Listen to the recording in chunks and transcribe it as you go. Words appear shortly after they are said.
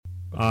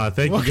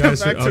Thank Welcome you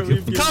guys. back to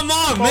Weeb Gamer. Come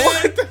on, man.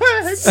 What the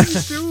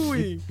heck are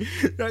you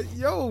doing?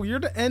 Yo, you're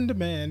the end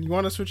man. You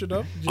want to switch it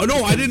up? Oh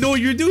no, I didn't know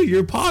what you were doing.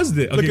 You're paused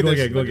it. Okay,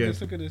 go again.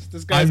 Look at this.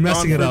 This guy's I'm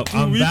messing gone it for up. 2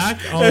 I'm weeks. back.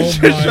 Oh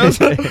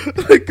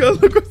my.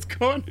 Look what's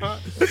going on.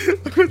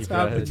 Look what's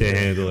happening. I can't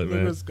handle it, Look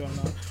man. what's going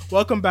on.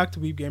 Welcome back to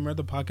Weeb Gamer,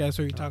 the podcast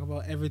where we talk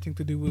about everything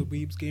to do with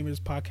Weebs, gamers,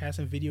 podcasts,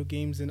 and video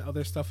games and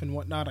other stuff and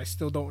whatnot. I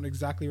still don't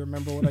exactly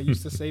remember what I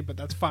used to say, but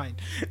that's fine.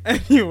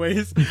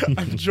 Anyways,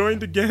 I'm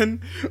joined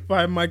again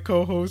by my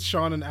co-hosts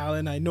Sean and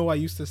Alan. I know I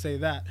used to say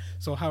that.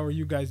 So how are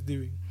you guys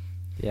doing?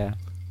 Yeah.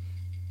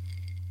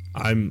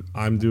 I'm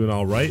doing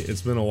all right.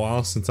 It's been a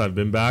while since I've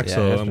been back, Yeah,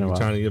 so it's been a I'm while.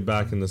 trying to get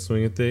back in the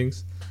swing of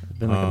things. It's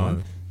been like a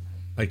month.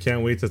 I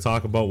can't wait to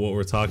talk about what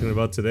we're talking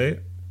about today,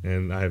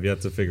 and I have yet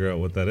to figure out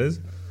what that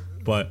is.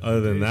 But other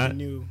than that, I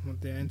knew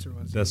what the answer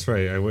was. that's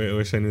right. I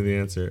wish I knew the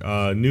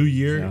answer. New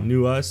year, Yeah.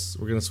 new us.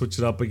 We're gonna switch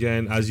it up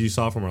again, as you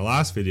saw from our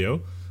last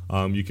video.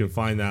 You can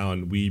find that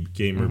on Weeb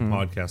Gamer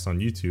Podcast on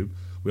YouTube.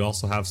 We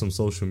also have some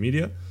social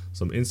media,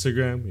 some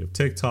Instagram. We have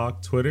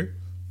TikTok, Twitter.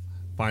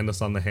 Find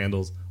us on the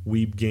handles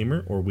Weeb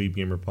Gamer or Weeb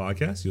Gamer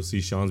Podcast. You'll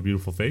see Sean's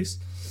beautiful face.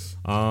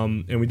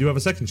 And we do have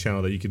a second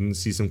channel that you can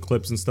see some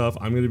clips and stuff.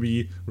 I'm going to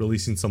be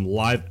releasing some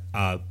live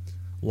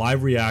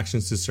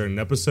reactions to certain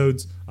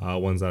episodes,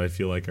 ones that I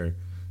feel like are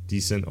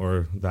decent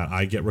or that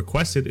I get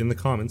requested in the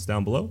comments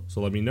down below. So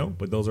let me know.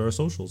 But those are our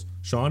socials.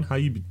 Sean, how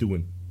you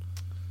doing?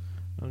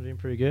 I'm doing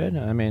pretty good.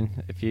 I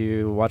mean, if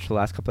you watch the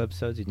last couple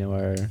episodes, you know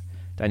our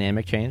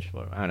dynamic changed.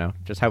 Well, I don't know,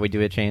 just how we do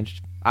it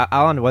changed.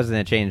 Alan wasn't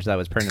a change that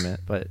was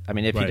permanent, but I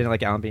mean, if you Right. didn't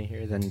like Alan being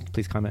here, then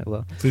please comment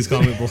below. Please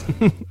comment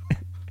below.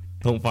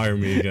 Don't fire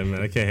me again,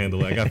 man. I can't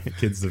handle it. I got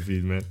kids to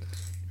feed, man.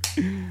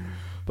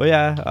 But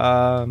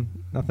yeah,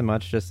 nothing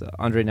much. Just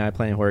Andre and I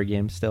playing horror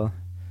games still.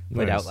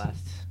 Played Nice.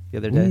 Outlast the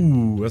other day.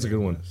 Ooh, that's a good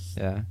one.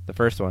 Yeah, the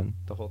first one,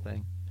 the whole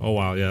thing. Oh,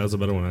 wow. Yeah, that's a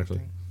better one,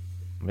 actually.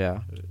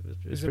 Yeah.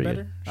 Is it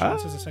better? Sean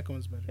says the second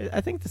one's better.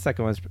 I think the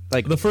second one's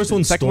like The first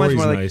one's second one's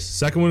story's more nice. like,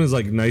 Second one is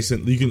like nice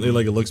and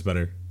it looks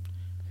better.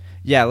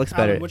 yeah, it looks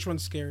better. Alan, which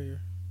one's scarier?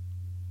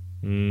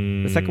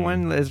 The second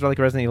one is like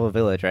Resident Evil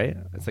Village, right?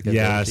 It's like a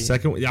Yeah, village-y.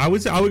 second. Yeah, I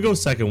would go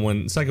second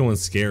one. Second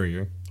one's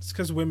scarier. It's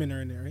because women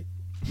are in there, right?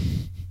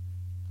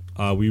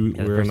 the We're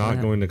first not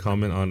one. going to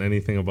comment on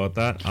anything about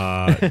that.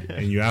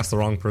 And you asked the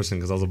wrong person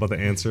because I was about to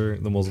answer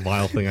the most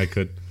vile thing I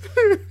could.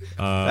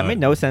 That made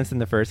no sense in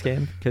the first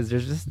game because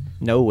there's just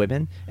no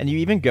women, and you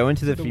even go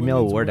into the The female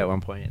women's ward at ward.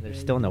 one point, and there's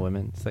Yeah, still yeah. no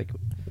women. It's like,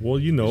 Well,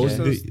 you know,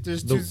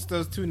 Just the-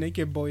 those two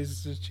naked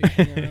boys just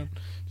chasing around,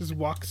 just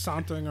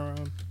sauntering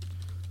around.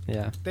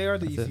 yeah, They are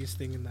the That's it. easiest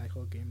thing in that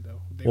whole game,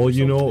 though. They well, were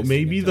you so know, menacing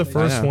maybe until the they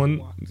first just one,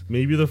 walked.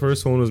 maybe the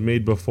first one was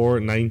made before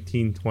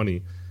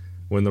 1920.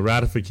 When the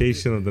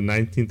ratification of the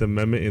 19th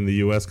Amendment in the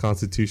U.S.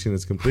 Constitution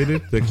is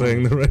completed,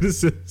 declaring the right of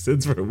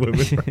citizens for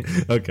women.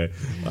 Okay.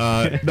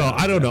 No,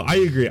 I don't know. I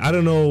agree. I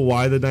don't know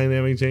why the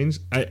dynamic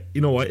changed. You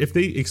know what? If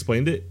they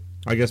explained it,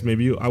 I guess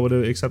maybe I would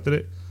have accepted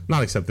it.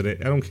 Not accepted it.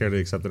 I don't care to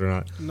accept it or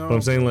not. No, but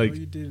I'm saying, bro, like,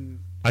 you didn't.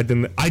 I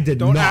did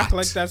Don't not. act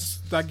like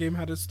that game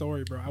had a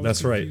story, bro. I was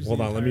That's right. confused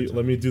Hold the on. entire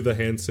Let me do the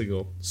hand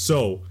signal.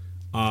 So,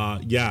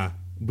 yeah,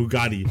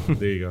 Bugatti.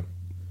 There you go.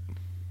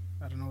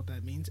 I don't know what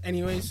that means.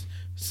 Anyways,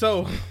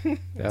 so I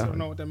don't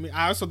know what that means.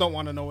 I also don't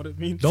want to know what it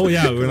means. No,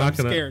 yeah, we're 'cause not I'm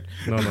gonna- scared.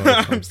 No, no,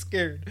 that's fine. I'm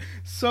scared.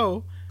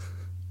 So,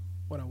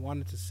 what I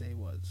wanted to say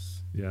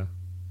was, Yeah.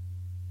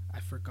 I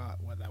forgot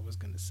what I was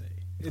gonna say.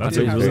 It That's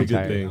did a have really something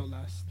good to thing. do with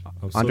Outlast.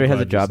 I'm so Andre has a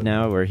glad you job said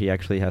now that. where he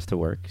actually has to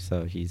work,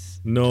 so he's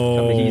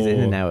No. he's in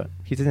and out.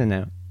 He's in and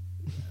out.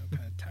 I'm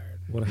kind of tired.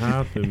 What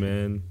happened,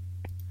 man?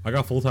 I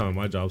got full time at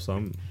my job, so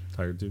I'm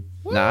tired too.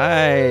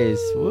 Nice.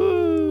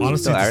 Woo.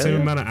 Honestly, Still it's the same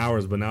hourly? amount of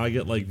hours, but now I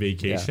get like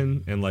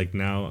vacation, and like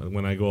now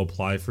when I go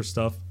apply for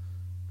stuff,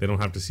 they don't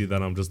have to see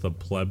that I'm just a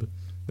pleb.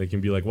 They can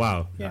be like,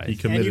 "Wow, Yeah, he and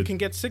committed." you can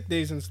get sick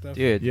days and stuff.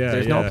 Dude, Yeah,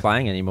 there's no yeah.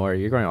 applying anymore.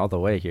 You're going all the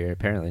way here,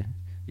 apparently.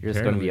 You're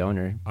just going to be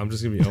owner. I'm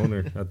just gonna be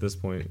owner at this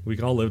point. We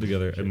can all live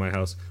together in my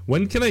house.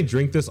 When can I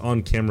drink this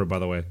on camera? By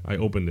the way, I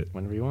opened it.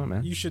 Whenever you want,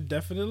 man. You should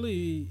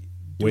definitely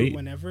do Wait. it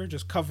whenever.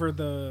 Just cover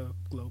the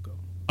logo.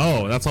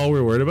 Oh, that's all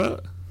we're worried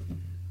about.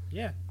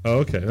 Yeah. Oh,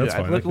 okay, Dude, that's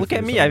fine. I look can at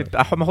figure me. something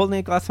out. I'm holding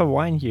a glass of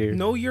wine here.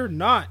 No, you're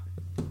not.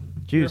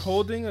 You're Juice.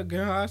 holding a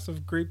glass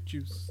of grape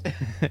juice.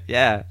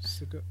 Yeah.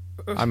 Sick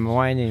I'm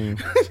whining.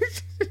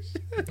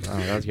 Oh,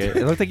 that was good.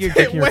 It looked like you were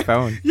checking your Wait,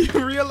 phone. You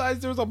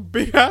realized there was a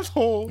big ass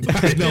hole.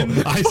 I know.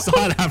 I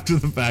saw it after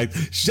the fact.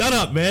 Shut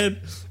up, man.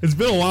 It's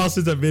been a while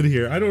since I've been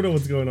here. I don't know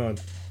what's going on.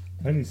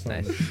 I need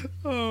something. Nice.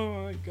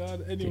 Oh my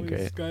god. Anyways,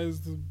 great.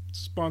 guys,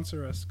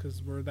 sponsor us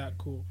because we're that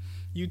cool.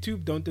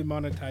 YouTube don't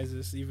demonetize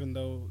this, even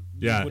though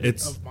Yeah, you wouldn't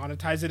it's- have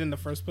monetized it in the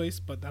first place.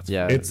 But that's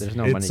Yeah. fine. It's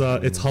no money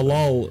coming it's in.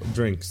 halal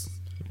drinks.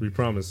 We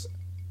promise.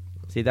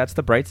 See, that's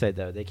the bright side,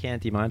 though. They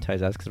can't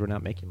demonetize us because we're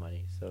not making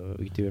money. So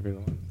we do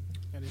everyone.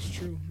 That is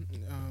true.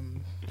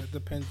 It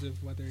depends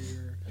of whether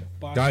you're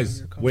boss Guys, in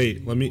your company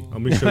wait, let me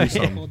will show you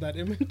something. hold that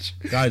image.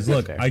 Guys,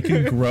 look, Fair. I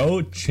can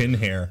grow chin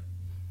hair.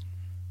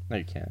 No,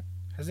 you can't.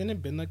 Hasn't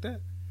it been like that?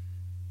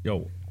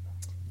 Yo,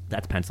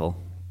 That's pencil.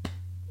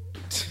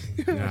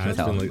 Nah, it's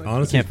Tell been him. like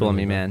honestly. Can't fool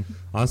me, man.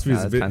 Honestly,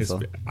 Nah, it's that's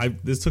pencil.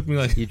 this took me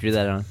like You drew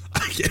that on. I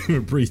can't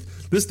even breathe.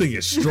 This thing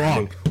is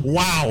strong.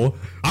 Wow,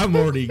 I'm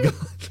already gone.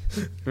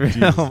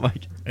 Oh my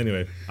god.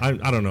 Anyway, I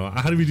don't know.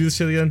 How do we do this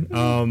shit again?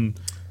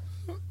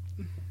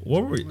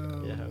 What were we?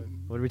 Yeah.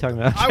 What are we talking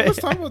about? I was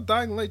talking about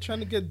Dying Light, trying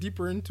to get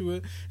deeper into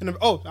it, and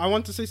I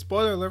want to say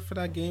spoiler alert for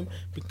that game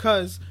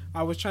because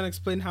I was trying to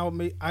explain how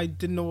I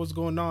didn't know what was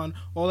going on.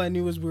 All I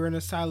knew was we were in an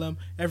asylum.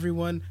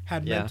 Everyone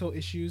had mental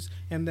issues,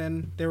 and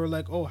then they were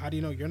like, "Oh, how do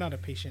you know you're not a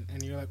patient?"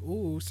 And you're like,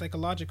 "Ooh,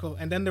 psychological."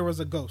 And then there was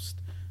a ghost.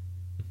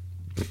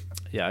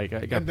 Yeah, I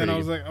got And then pretty, I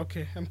was like,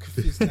 "Okay, I'm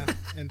confused now."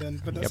 And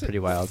then, but got that's pretty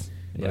it. wild.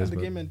 Yeah, Yeah. the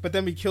game ended. But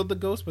then we killed the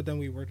ghost. But then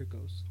we were the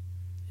ghost.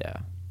 Yeah.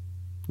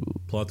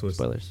 Plot twist.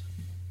 Spoilers.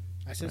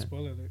 I said Right.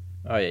 spoiler alert.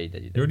 Oh yeah, you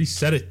did. You already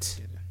said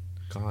it.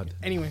 God.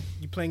 Anyway,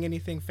 you playing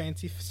anything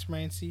fancy,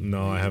 schmancy?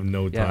 No, I have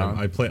no Yeah. time.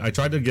 I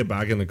tried to get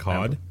back into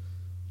COD,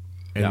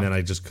 and Yeah. then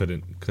I just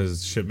couldn't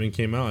because Shipment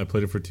came out. I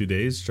played it for 2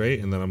 days straight,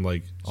 and then I'm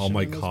like, all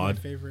my Shipment was COD.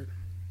 favorite.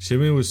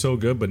 Shipment was so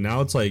good, but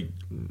now it's like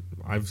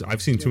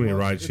I've seen too many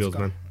riot it's shields,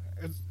 gone.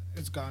 man.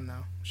 It's gone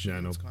now. Yeah, I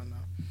know. It's gone now.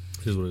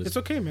 Here's what it is. It's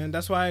okay, man.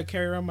 That's why I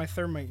carry around my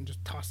thermite and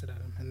just toss it at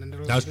him. And then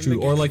That's then true.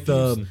 they Or get like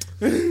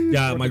confused.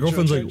 yeah, Or my the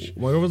girlfriend's trench.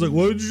 like,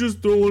 why did you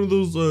just throw one of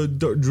those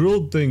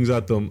drilled things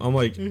at them? I'm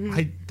like,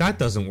 that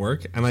doesn't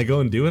work, and I go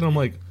and do it. I'm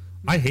like,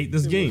 I hate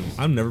this game.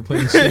 I'm never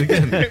playing this shit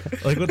again.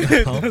 Like, what the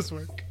hell? It does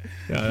work.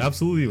 Yeah, it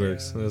absolutely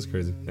works. That's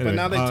crazy. But Anyway,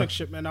 now they took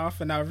shipment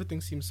off, and now everything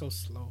seems so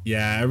slow.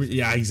 yeah,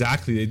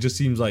 exactly. It just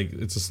seems like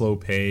it's a slow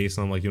pace.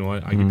 And I'm like, you know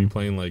what? I can be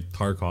playing like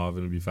Tarkov and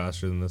it'd be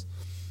faster than this.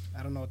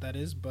 I don't know what that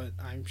is, but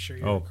I'm sure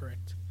you're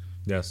correct.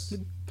 Yes.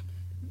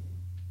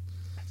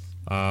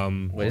 I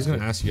was is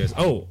gonna it? ask you guys.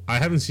 Oh, I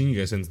haven't seen you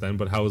guys since then.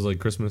 But how was like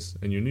Christmas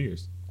and your New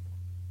Year's?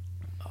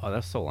 Oh,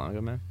 that's so long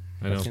ago, man.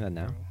 I know. I've seen that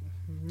now.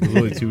 It was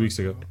only 2 weeks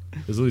ago.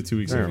 It was only 2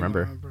 weeks I ago.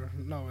 remember.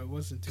 No, it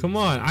wasn't. Come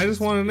on, I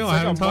just want to know. It's I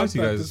like haven't a talked to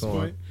you month at guys this so long.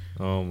 point.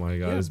 Oh my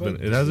god, Yeah, it's been.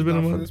 but It hasn't been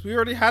a not for month. this. We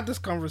already had this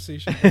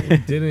conversation.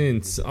 It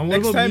didn't. What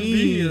Next about time me?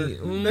 be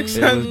here. Next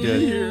It time was be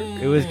good. here.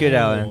 It was good,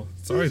 Alan.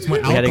 Sorry, it's my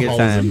We had a good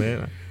alcoholism, time.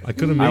 man. I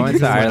couldn't make I it went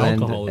because to of my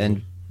Ireland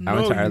alcoholism. and I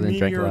went to Ireland you and mean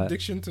drank a your lot.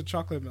 addiction to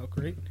chocolate milk,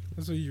 right?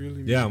 That's what you really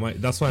mean. Yeah,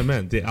 that's what I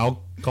meant. The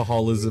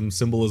alcoholism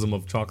symbolism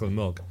of chocolate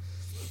milk.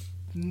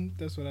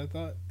 That's what I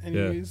thought.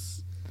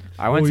 Anyways,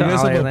 I went Oh, to you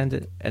guys have a-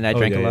 Ireland and I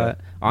drank yeah, a yeah. lot.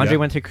 Andre Yeah.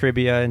 went to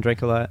Caribbean and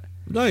drank a lot.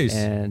 Nice.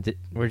 And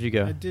where'd you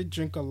go? I did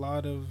drink a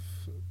lot of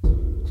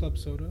club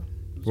soda.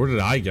 Where did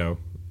I go?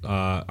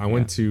 I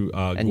went to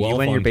And Guelph, you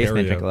went in your basement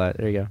and drank a Ontario. lot.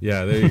 There you go.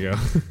 Yeah, there you go.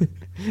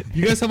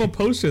 You guys have a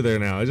poster there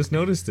now. I just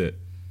noticed it.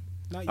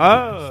 Not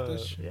Oh,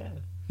 that's- yeah.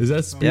 Is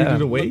that Spirited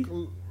Yeah. Away?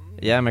 Look,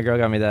 Yeah, my girl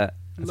got me that.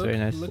 That's look, very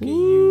nice. Look at you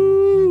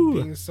Ooh.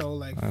 being so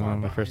like I far know,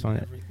 my first behind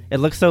one. everything. It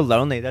looks so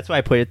lonely. That's why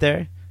I put it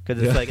there.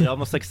 Because it's Yeah. like, it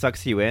almost like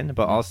sucks you in,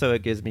 but also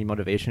it gives me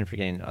motivation for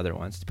getting other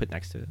ones to put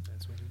next to it.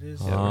 That's what it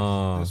is.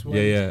 Ah, That's yeah,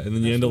 when- yeah. And then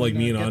you that's end up like when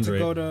me I and get Andre.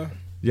 To go to,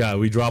 Yeah,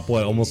 we drop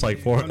what almost like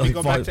four, When we like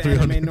go back five, to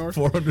 300, Anime North.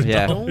 $400.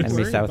 Yeah. Don't Enemy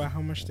worry South. about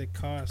how much they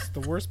cost. The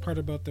worst part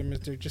about them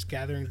is they're just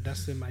gathering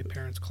dust in my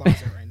parents'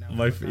 closet right now.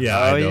 My, But yeah,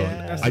 Oh, I know.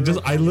 yeah.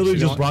 I literally You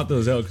just know- brought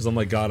those out because I'm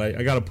like, God,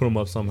 I got to put them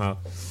up somehow.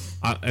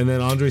 And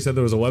then Andre said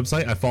there was a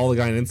website. I follow the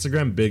guy on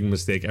Instagram. Big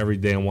mistake. Every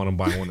day I want to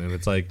buy one, and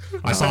it's like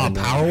I saw a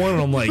no. power one,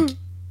 and I'm like,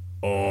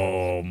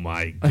 oh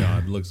my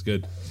God, looks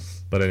good.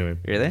 But anyway,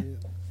 Really?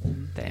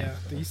 Yeah,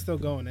 Damn. he's still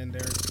going in there.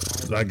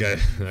 that guy,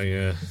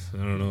 yeah, I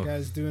don't know.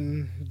 Guy's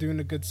doing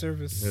a good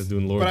service. He's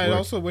doing Lord's but I work.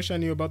 also wish I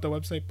knew about the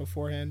website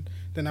beforehand.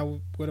 Then I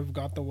would have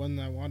got the one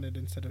I wanted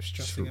instead of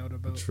stressing out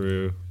about.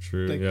 True.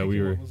 like, Yeah, we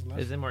picking were. what was left.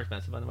 Is it more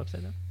expensive on the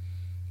website now?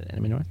 The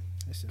Enemy North?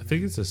 I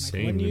think it's the Like,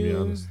 same, when to be you-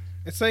 honest.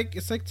 It's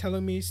like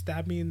telling me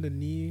stab me in the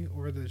knee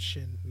or the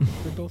shin.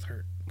 They both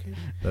hurt. Okay.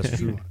 That's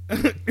true.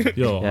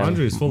 Yo, Yeah.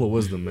 Andre is full of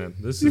wisdom, man.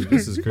 This is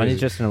Money's crazy.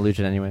 just an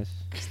illusion anyways.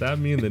 Stab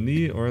me in the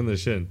knee or in the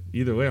shin.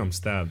 Either way, I'm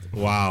stabbed.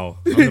 Wow.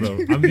 I'm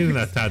getting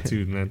that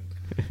tattooed, man.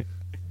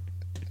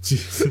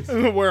 Jesus.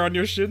 Where on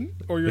your shin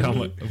or your Yeah,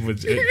 knee?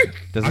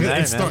 Doesn't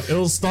matter, man.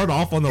 It'll start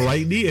off on the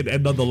right knee and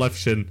end on the left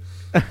shin.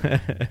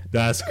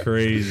 That's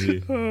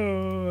crazy.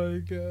 Oh my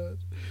god.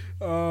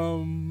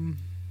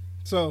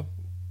 So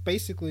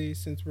basically,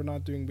 since we're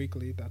not doing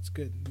weekly, that's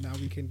good. Now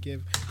we can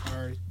give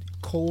our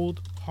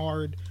cold,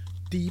 hard,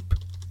 deep,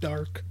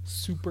 dark,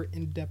 super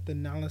in-depth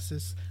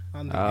analysis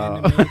on the Oh.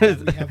 anime that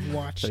we have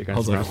watched So you're I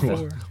was like,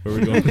 before. where are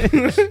we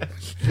going?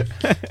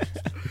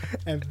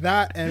 And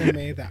that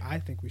anime that I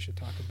think we should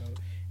talk about.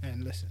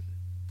 And listen,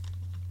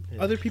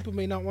 Yeah. other people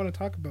may not want to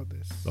talk about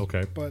this.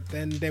 Okay. But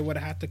then they would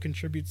have to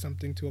contribute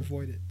something to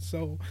avoid it.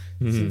 So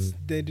Mhm. since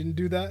they didn't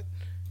do that,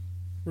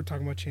 we're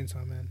talking about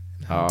Chainsaw Man.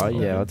 Oh,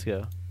 yeah, let's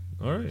go.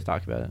 All right. Let's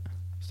talk about it.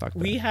 Let's talk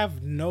about We it.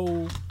 have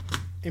no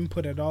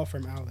input at all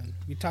from Alan.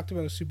 We talked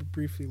about it super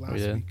briefly last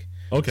did? week.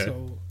 Okay.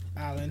 So,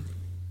 Alan,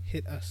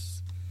 hit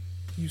us.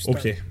 You start.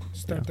 Okay.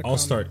 Start the I'll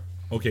start.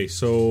 Okay,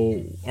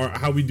 so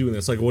how are we doing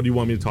this? Like, what do you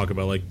want me to talk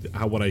about? Like,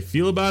 what I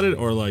feel about it,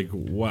 or like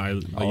what how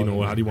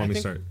do you want me to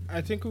start? I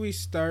think we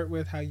start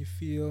with how you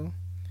feel. And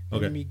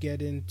Okay. then we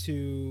get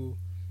into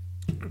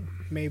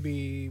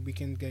maybe we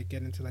can get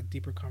into like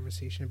deeper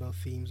conversation about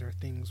themes or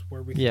things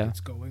where we think it's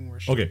going. Where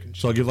okay,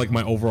 so I'll give like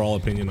my overall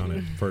opinion on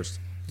it first.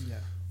 Yeah.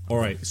 All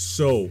right,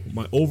 so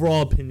my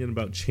overall opinion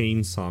about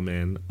Chainsaw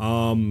Man.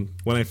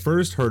 When I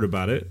first heard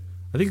about it,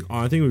 I think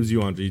it was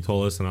you, Andre. You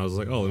told us, and I was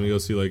like, oh, let me go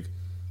see like,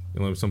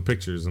 some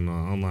pictures and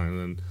online. And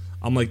then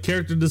I'm like,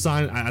 character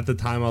design. At the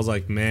time, I was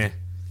like, meh.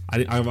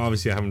 I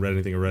haven't read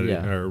anything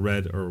or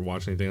read or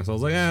watched anything. So I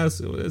was like,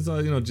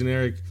 it's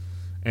generic.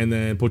 And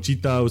then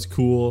Pochita was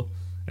cool,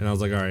 and I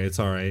was like, all right, it's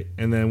all right.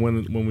 And then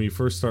when we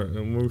first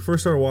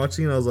started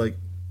watching it, I was like,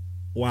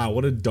 wow,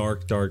 what a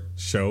dark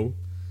show.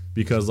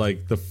 Because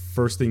like the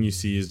first thing you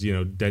see is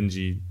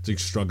Denji like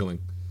struggling,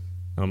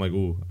 and I'm like,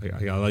 ooh,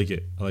 I like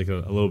it. I like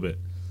it a little bit.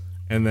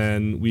 And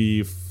then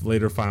we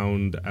later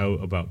found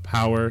out about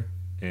Power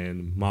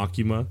and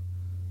Makima,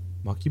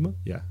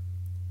 yeah.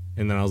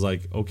 And then I was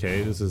like,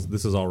 okay, this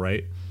is all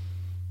right.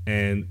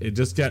 And it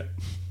just got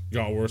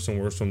worse and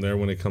worse from there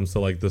when it comes to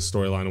like the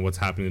storyline and what's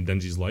happening in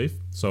Denji's life.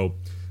 So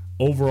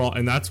overall,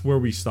 and that's where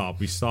we stopped.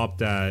 We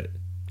stopped at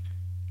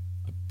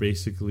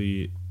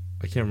basically.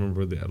 I can't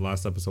remember the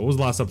last episode. What was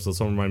the last episode?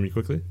 Someone remind me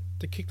quickly.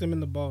 They kicked him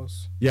in the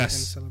balls. Yes.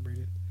 And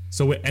celebrated.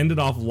 So it ended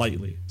off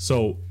lightly.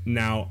 So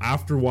now,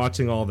 after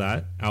watching all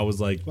that, I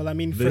was like... Well, I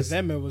mean, for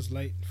them, it was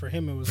light. For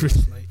him, it was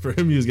less light. For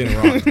him, he was getting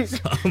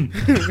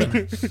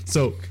rocked.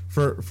 So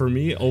for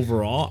me,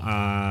 overall,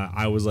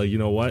 I was like, you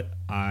know what?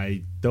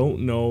 I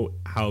don't know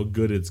how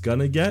good it's going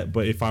to get,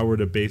 but if I were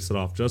to base it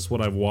off just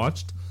what I've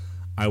watched,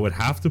 I would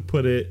have to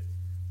put it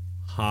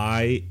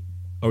high.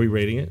 Are we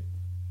rating it?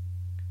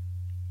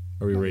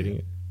 Are we rating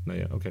it? Not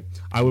yet. Okay.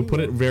 I would put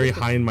it very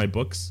high in my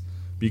books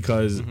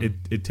because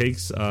it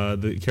takes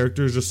the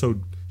character is just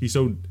he's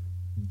so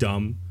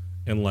dumb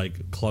and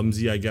like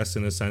clumsy, I guess,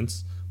 in a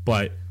sense,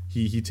 but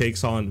he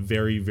takes on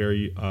very,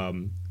 very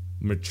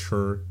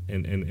mature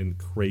and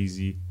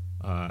crazy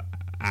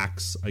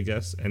acts, I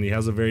guess, and he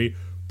has a very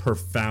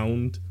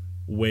profound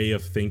way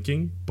of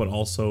thinking, but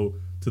also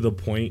to the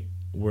point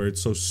where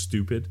it's so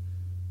stupid.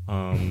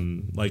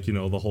 Like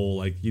the whole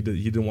like he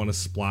didn't want to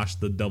splash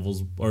the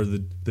devil's or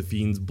the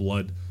fiend's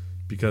blood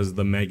because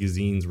the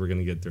magazines were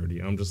gonna get dirty.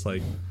 And I'm just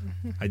like,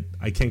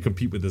 I can't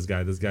compete with this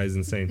guy. This guy's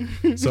insane.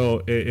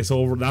 So it's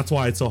over. That's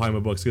why it's so high in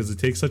my books, because it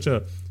takes such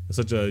a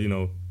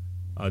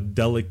a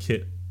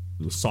delicate,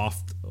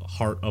 soft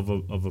heart of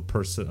a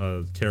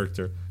person,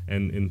 character,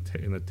 and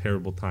in a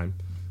terrible time,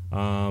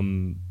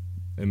 and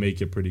make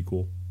it pretty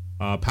cool.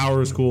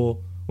 Power is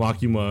cool.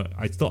 Makima,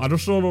 I still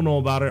don't know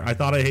about her. I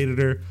thought I hated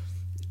her.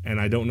 And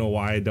I don't know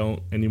why I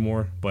don't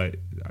anymore, but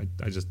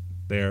I just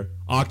there.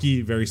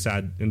 Aki, very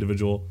sad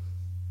individual.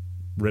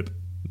 Rip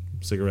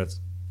cigarettes.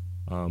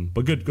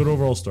 But good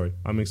overall story.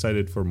 I'm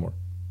excited for more.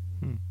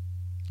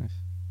 Nice.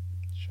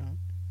 Sean?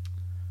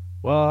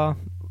 Well,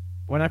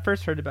 when I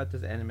first heard about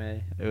this anime,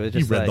 it was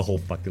just you read the whole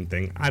fucking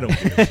thing. I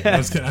don't.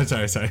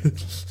 I'm sorry.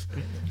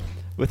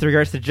 With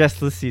regards to just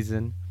this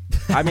season,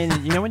 I mean,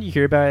 when you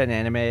hear about an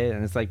anime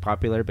and it's like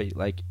popular, but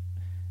like.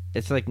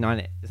 It's like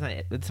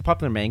it's a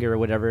popular manga or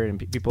whatever, and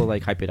people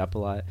like hype it up a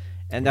lot.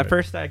 And at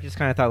first, I just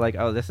kind of thought like,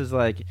 oh, this is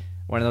like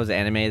one of those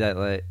anime that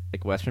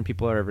like Western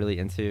people are really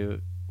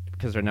into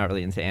because they're not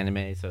really into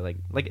anime. So like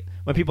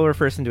when people were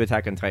first into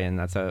Attack on Titan,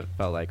 that's how it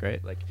felt like,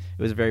 right? Like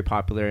it was very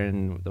popular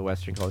in the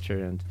Western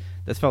culture, and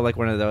this felt like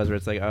one of those where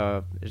it's like,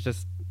 oh, it's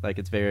just like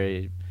it's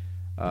very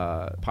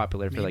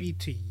popular for maybe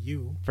to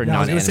you for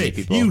non-anime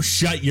people. You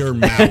shut your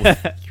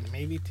mouth.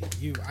 Maybe to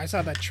you. I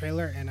saw that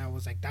trailer and I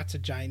was like, "That's a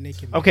giant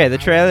naked." Okay, the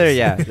trailer,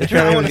 the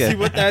trailer. I want to see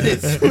what that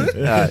is.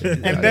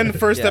 And then the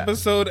first yeah.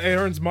 episode,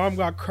 Aaron's mom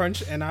got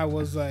crunched, and I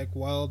was like,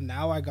 "Well,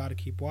 now I got to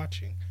keep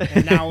watching."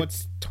 And now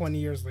it's 20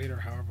 years later,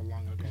 however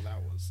long ago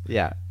that was.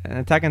 Yeah, and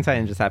Attack on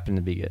Titan just happened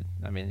to be good.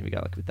 I mean, we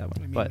got lucky with that one,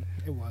 I mean, but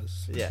it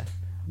was. Yeah.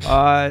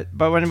 But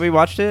when we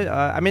watched it,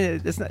 I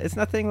mean, it's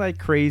nothing like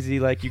crazy.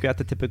 Like you got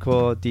the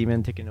typical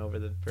demon taking over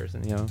the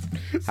person,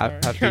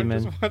 half demon.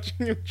 I'm just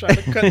watching him try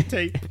to cut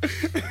tape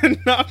and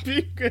not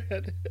be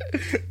good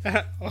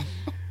at all.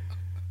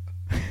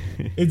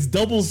 It's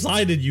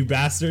double-sided, you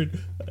bastard.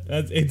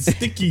 It's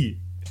sticky.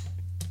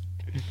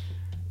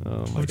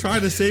 I'm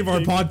trying to save our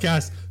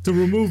podcast to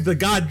remove the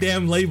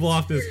goddamn label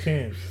off this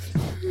can.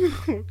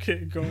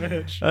 Okay, go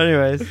ahead.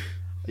 Anyways.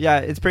 Yeah,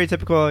 it's pretty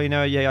typical, you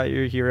got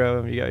your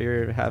hero, you got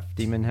your half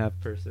demon, half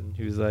person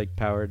who's like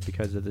powered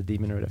because of the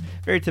demon or whatever.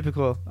 Very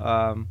typical.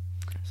 So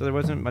there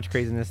wasn't much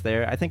craziness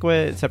there. I think what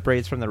it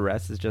separates from the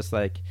rest is just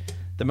like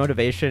the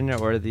motivation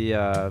or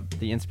the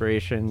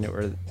inspiration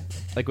or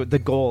like the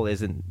goal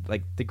isn't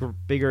like the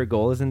bigger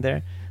goal isn't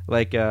there.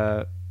 Like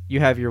you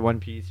have your One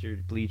Piece, your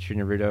Bleach,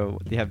 your Naruto.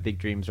 They have big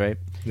dreams, right?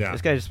 Yeah.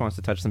 This guy just wants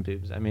to touch some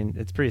boobs. I mean,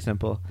 it's pretty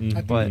simple.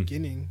 At the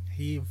beginning,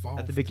 he evolved.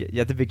 At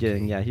the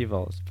beginning, yeah, he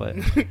evolves. But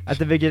at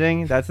the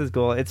beginning, that's his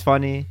goal. It's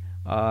funny.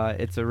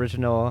 It's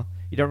original.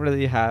 You don't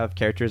really have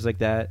characters like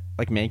that,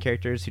 like main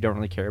characters who don't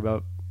really care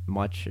about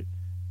much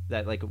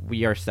that like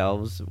we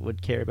ourselves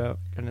would care about,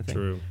 kind of thing.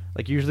 True.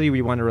 Like usually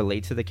we want to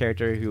relate to the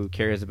character who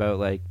cares about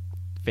like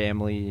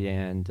family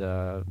and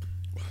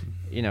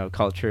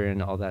culture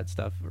and all that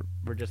stuff.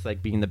 We're just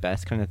like being the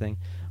best kind of thing.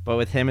 But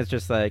with him, it's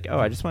just like, oh,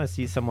 I just want to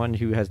see someone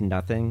who has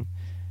nothing,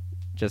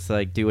 just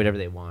like do whatever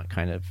they want,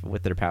 kind of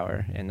with their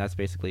power, and that's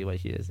basically what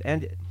he is.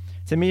 And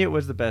to me, it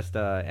was the best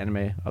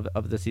anime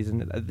of the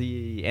season.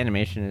 The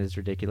animation is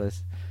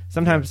ridiculous.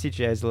 Sometimes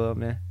CGI is a little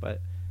meh,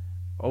 but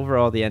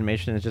overall, the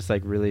animation is just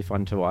like really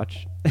fun to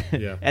watch.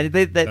 Yeah, and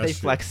they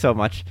flex so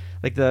much.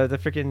 Like the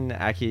freaking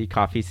Aki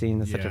coffee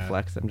scene is such a Yeah.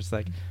 flex. I'm just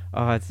like,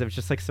 oh, it's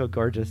just like so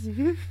gorgeous.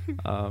 And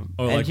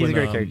like he's when, a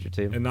great character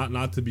too. And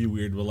not to be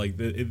weird, but like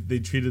they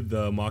treated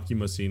the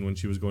Makima scene when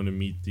she was going to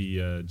meet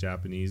the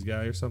Japanese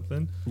guy or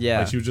something. Yeah,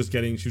 like she was just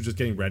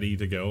getting ready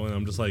to go, and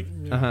I'm just like,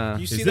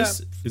 You see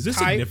is this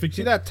tie, significant?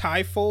 See that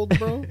tie fold,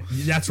 bro?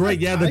 That's right.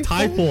 Yeah, the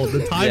tie fold.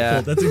 The tie Yeah.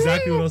 fold. That's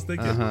exactly what I was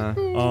thinking.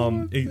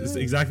 Uh-huh. It's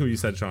exactly what you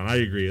said, Sean. I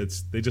agree.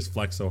 They just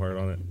flex so hard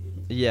on it.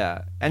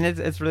 Yeah, and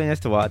it's really nice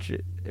to watch.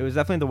 It was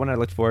definitely the one I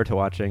looked forward to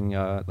watching.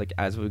 Like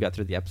as we got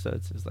through the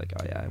episodes, it was like,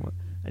 oh yeah,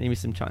 I need me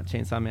some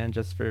Chainsaw Man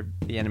just for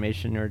the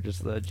animation or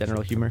just the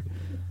general humor.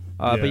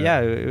 But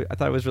yeah, I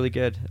thought it was really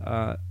good,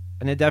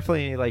 and it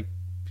definitely like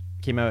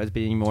came out as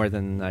being more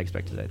than I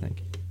expected. I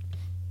think.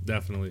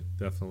 Definitely.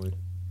 Yeah,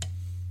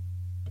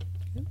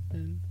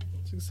 man.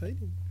 It's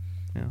exciting.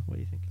 Yeah. What do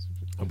you think?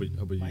 How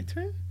about My you?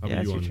 turn? How Yeah,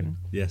 about it's you your on turn.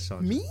 Yes,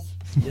 Sean. Me?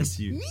 Yes,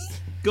 you.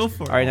 Go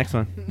for it. All right, next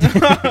one.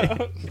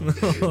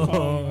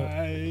 Oh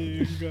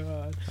my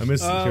god. I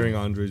miss hearing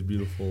Andre's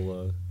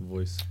beautiful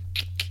voice.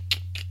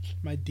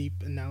 My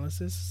deep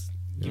analysis,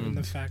 given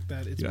the fact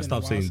that it's You been gotta a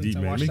while stop saying since deep,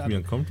 I man. watched Make that. me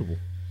uncomfortable.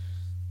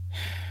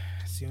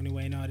 It's the only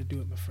way I know how to do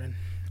it, my friend.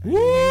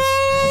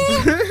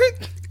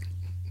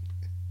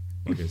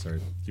 Okay, sorry.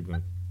 Keep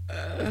going.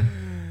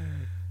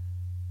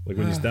 Like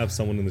when you stab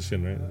someone in the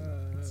shin, right?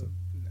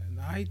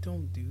 I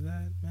don't do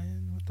that,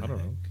 man. What the I don't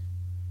heck? know.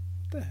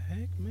 What the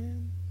heck,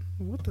 man?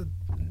 What the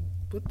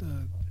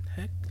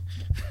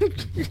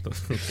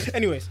heck?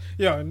 Anyways,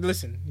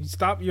 listen. You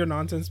stop your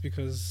nonsense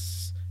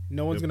because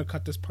no one's gonna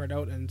cut this part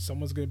out, and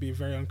someone's gonna be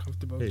very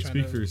uncomfortable. Hey, trying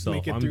speak to for yourself.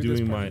 make it I'm through this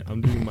doing part.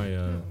 my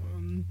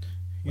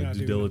You're not due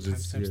doing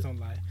diligence timestamps here. don't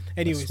lie. swear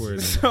to Anyways,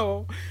 God.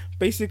 so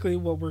basically,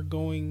 what we're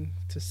going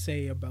to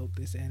say about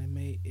this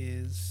anime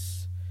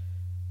is,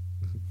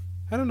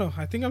 I don't know.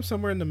 I think I'm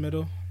somewhere in the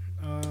middle.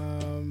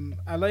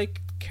 I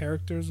like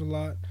characters a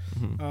lot.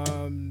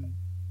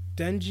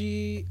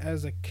 Denji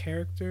as a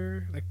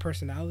character, like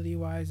personality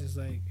wise, is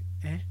like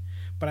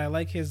but I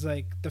like his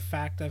like the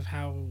fact of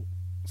how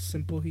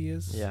simple he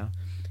is. Yeah.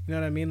 You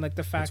know what I mean? Like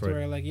the fact right.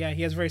 where like he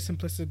has very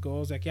simplistic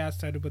goals. Like it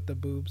started with the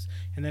boobs,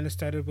 and then it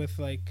started with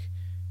like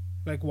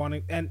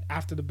wanting, and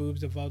after the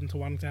boobs evolved into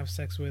wanting to have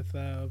sex with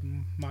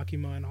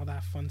Makima and all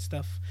that fun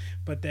stuff.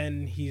 But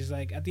then he's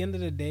like, at the end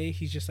of the day,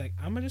 he's just like,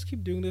 I'm gonna just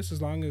keep doing this as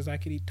long as I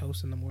can eat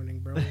toast in the morning,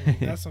 bro. Like,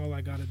 that's all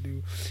I gotta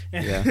do,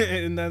 and,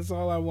 and that's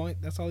all I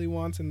want. That's all he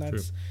wants, and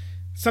that's True.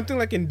 something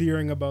like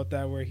endearing about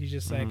that, where he's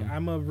just like,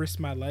 I'm gonna risk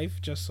my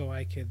life just so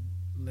I could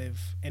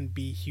live and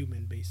be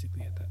human,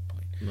 basically at that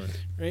point,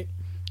 right?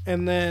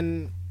 And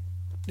then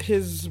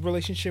his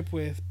relationship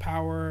with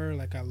power,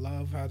 like I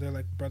love how they're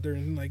like brother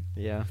and like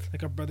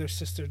a brother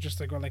sister, just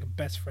like, or like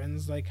best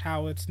friends, like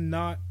how it's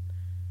not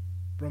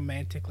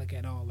romantic like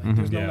at all. Like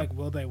there's no like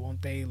will they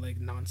won't they like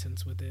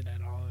nonsense with it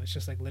at all. It's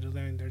just like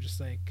literally they're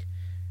just like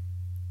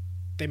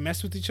they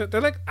mess with each other.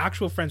 They're like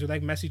actual friends who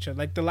like mess each other.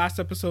 Like the last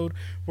episode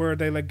where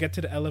they like get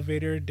to the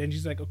elevator,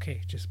 Denji's like,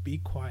 okay, just be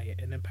quiet,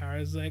 and then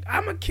Power's like,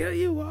 I'm gonna kill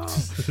you all,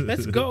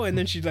 let's go. And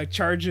then she like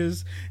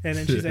charges, and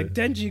then she's like,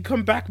 Denji,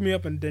 come back me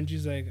up, and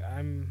Denji's like,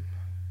 I'm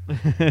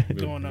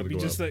going up. He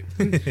just like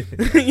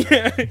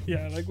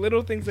yeah, like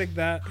little things like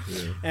that.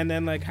 And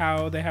then like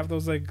how they have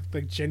those like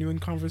genuine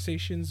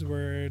conversations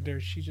where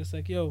she's just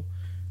like, yo,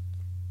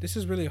 this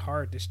is really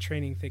hard, this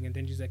training thing. And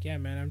then she's like, yeah,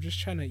 man, I'm just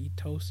trying to eat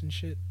toast and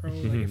shit, bro.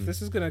 Like, if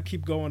this is gonna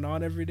keep going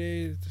on every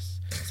day,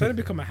 it's gonna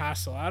become a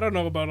hassle. I don't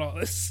know about all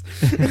this.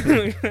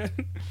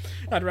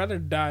 I'd rather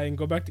die and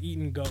go back to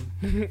eating gum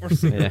or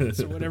cigarettes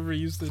or whatever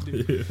you used to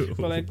do.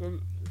 But like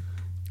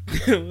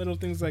little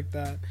things like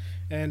that.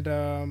 And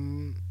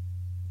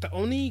the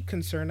only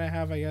concern I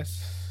have, I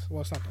guess,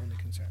 well, it's not the only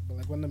concern, but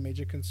like one of the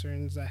major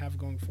concerns I have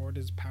going forward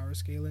is power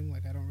scaling.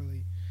 Like I don't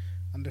really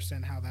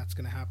understand how that's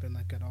gonna happen,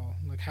 like at all.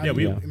 Like how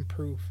do you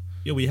improve?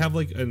 Yeah, we have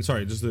like, and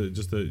sorry, just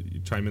to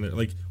chime in there,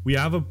 like we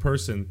have a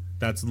person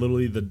that's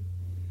literally the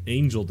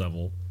angel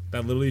devil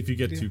that literally, if you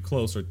get too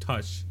close or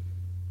touch,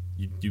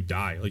 you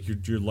die. Like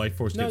your life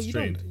force gets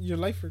drained. Don't. Your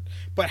life force,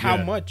 but how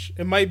much?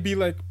 It might be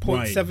like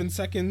 0.7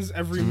 seconds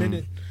every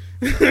minute.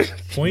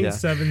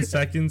 0.7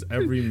 seconds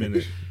every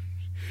minute.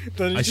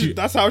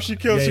 That's how she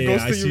kills. She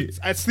goes to you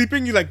at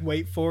sleeping. You like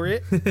wait for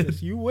it.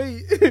 Just you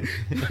wait.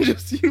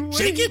 Just you wait.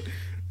 Shake it.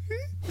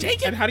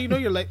 And how do you know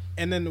your life?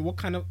 And then what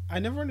kind of? I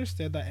never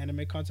understood that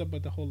anime concept,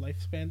 but the whole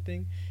lifespan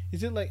thing.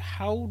 Is it like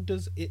how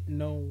does it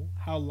know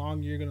how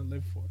long you're gonna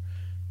live for?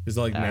 Is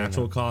it like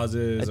natural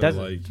causes or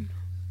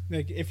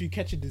like if you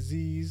catch a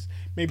disease,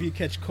 maybe you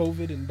catch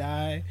COVID and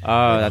die.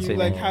 Oh, that's it.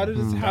 Like how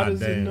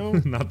does it know?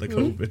 Not the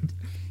COVID.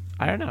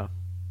 I don't know.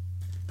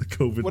 The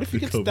COVID. What if you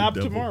get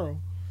stabbed tomorrow?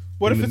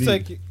 What in if the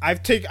it's knee.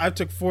 like I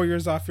took 4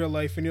 years off your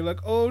life, and you're like,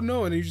 oh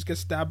no, and you just get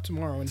stabbed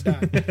tomorrow and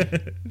die?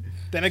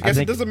 Then I guess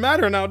it doesn't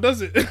matter now,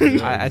 does it?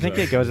 I think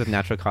it goes with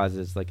natural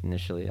causes, like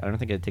initially. I don't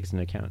think it takes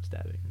into account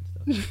stabbing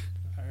and stuff.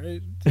 All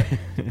right.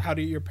 How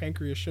to eat your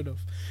pancreas should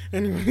have.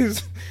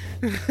 Anyways,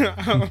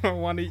 I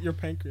want to eat your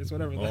pancreas,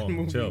 whatever that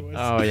movie chill. was.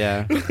 Oh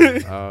yeah.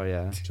 Oh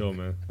yeah. Chill,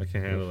 man. I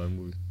can't handle that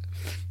movie.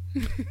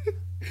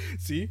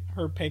 See,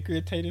 her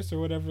pancreatitis or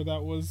whatever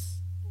that was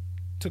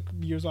took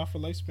years off her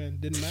lifespan.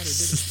 Didn't matter,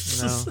 did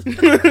it? No.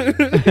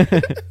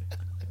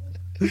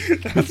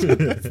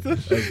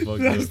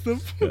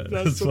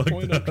 That's the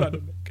point I'm trying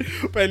to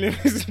make. But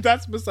anyways,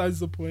 that's besides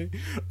the point.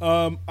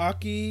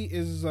 Aki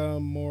is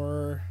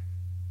more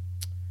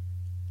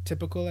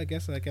typical, I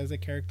guess, like as a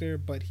character,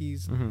 but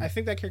he's I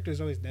think that character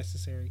is always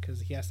necessary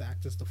because he has to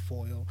act as the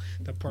foil,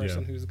 the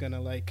person who's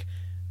gonna like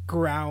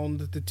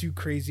ground the two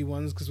crazy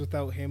ones, because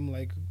without him,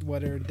 like,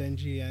 what are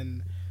Denji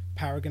and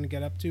Power gonna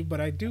get up to?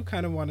 But I do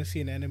kind of want to see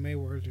an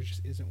anime where there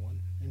just isn't one,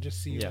 and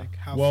just see like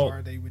how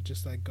far they would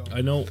just like go.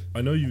 I know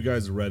you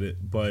guys read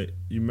it, but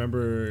you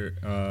remember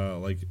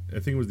like I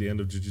think it was the end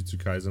of Jujutsu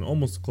Kaisen,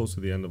 almost close to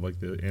the end of like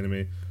the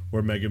anime,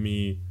 where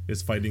Megami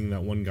is fighting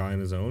that one guy on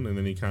his own, and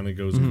then he kind of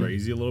goes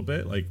crazy a little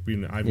bit. Like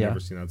I've never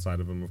seen that side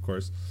of him, of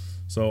course.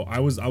 So I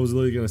was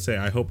literally gonna say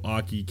I hope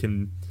Aki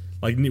can,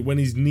 like, when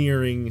he's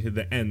nearing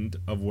the end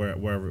of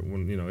wherever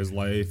when his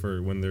life,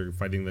 or when they're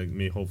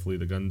fighting hopefully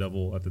the Gun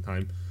Devil at the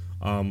time,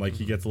 like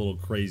he gets a little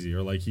crazy,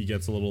 or like he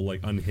gets a little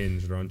like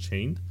unhinged or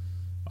unchained,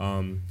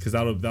 because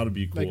that'll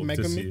be cool like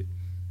to see.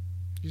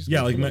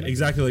 Yeah, like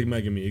exactly like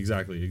Megami,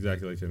 exactly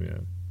like him. Yeah.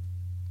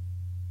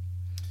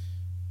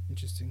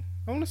 Interesting.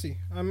 I want to see.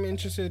 I'm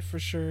interested for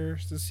sure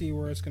to see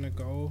where it's gonna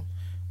go,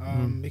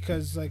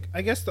 because like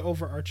I guess the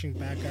overarching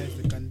bad guy is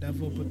the Gun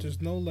Devil, but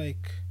there's no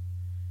like.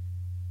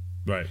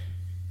 Right.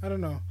 I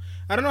don't know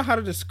how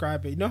to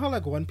describe it. You know how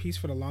like One Piece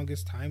for the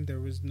longest time there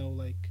was no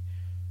like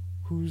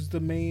who's the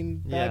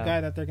main bad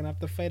guy that they're gonna have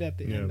to fight at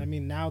the end. I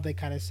mean, now they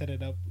kind of set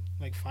it up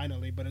like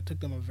finally, but it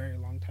took them a very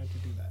long time to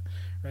do that,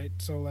 right?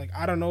 So like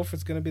I don't know if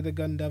it's gonna be the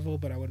Gun Devil,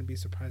 but I wouldn't be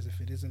surprised if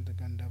it isn't the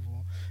Gun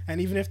Devil.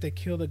 And even if they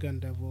kill the Gun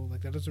Devil,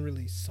 like that doesn't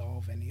really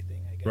solve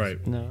anything, I guess.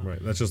 Right. No.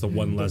 Right. That's just the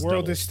one less. The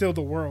world devil. Is still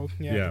the world.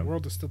 Yeah. The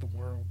world is still the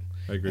world.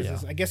 I agree. Yeah.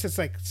 I guess it's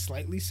like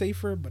slightly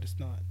safer, but it's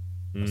not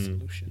a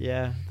solution.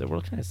 Yeah, the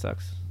world kind of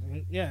sucks.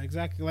 Yeah,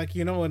 exactly. Like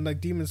in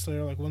like Demon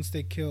Slayer, like once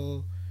they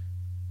kill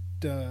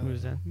the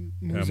who's that?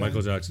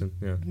 Michael Jackson.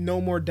 Yeah. No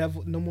more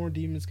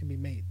demons can be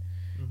made.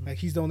 Like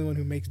he's the only one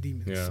who makes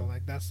demons. Yeah. So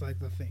like that's like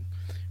the thing.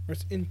 Where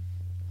it's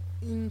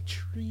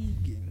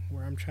intriguing.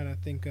 Where I'm trying to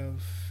think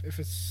of if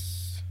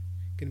it's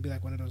gonna be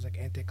like one of those like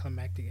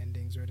anticlimactic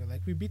endings where they're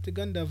like, we beat the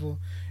Gun Devil,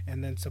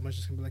 and then someone's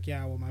just gonna be like,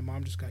 yeah, well, my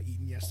mom just got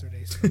eaten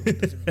yesterday, so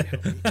it doesn't really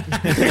help me.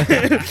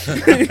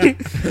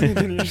 And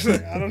then you're just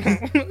like, I don't know.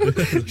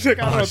 She's like,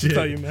 I don't know what to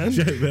tell you, man.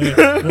 Shit, man.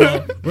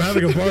 Well, we're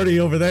having a party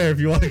over there if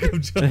you want to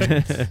come join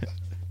us.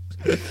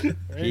 Right?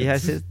 He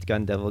has his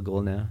Gun Devil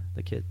goal now,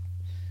 the kid.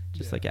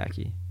 Just like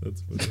Aki.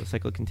 That's funny. The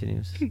cycle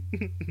continues.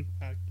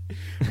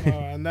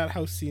 And that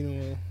house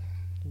scene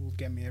will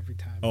get me every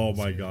time. Oh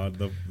my god,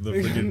 the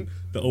freaking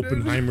the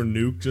Oppenheimer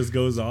nuke just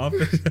goes off.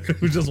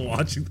 We're just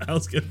watching the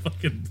house get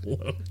fucking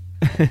blown.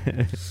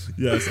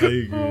 Yes, I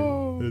agree.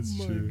 Oh That's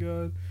my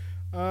true.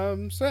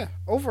 God. So yeah,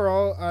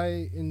 overall,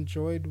 I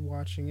enjoyed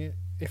watching it.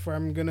 If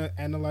I'm gonna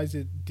analyze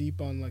it deep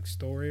on like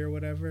story or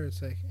whatever,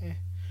 it's like,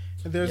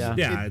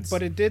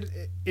 but it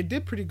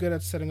did pretty good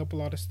at setting up a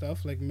lot of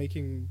stuff, like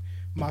making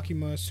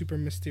Makima a super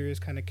mysterious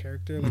kind of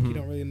character. Like you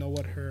don't really know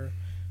what her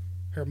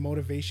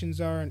motivations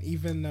are, and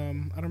even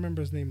I don't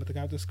remember his name, but the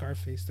guy with the scar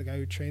face, the guy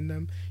who trained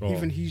them,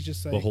 even he's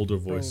just like Beholder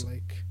voice.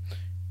 Like,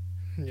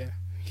 yeah,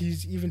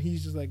 he's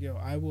just like, yo,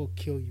 I will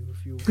kill you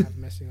if you have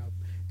messing up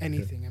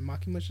anything. And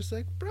Makima's just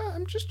like, bro,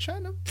 I'm just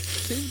trying to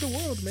save the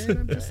world, man.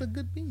 I'm just a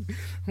good being.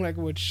 Like,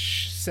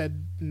 which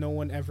said no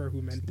one ever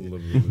who meant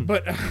it.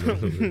 But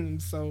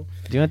so,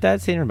 do you know what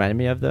that scene reminded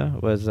me of though?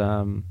 Was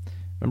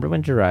remember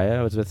when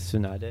Jiraiya was with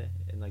Tsunade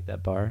in like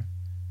that bar,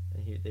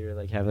 and they were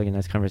like having a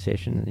nice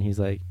conversation, and he's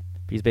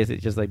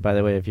basically just like, by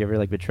the way, if you ever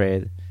like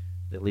betray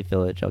the Leaf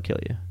Village, I'll kill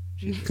you.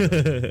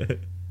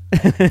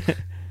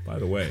 By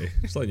the way,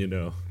 just letting you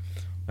know,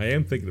 I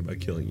am thinking about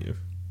killing you.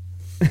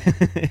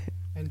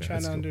 And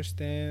trying to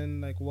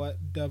understand like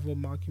what devil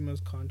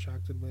Makima's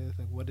contracted with,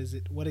 like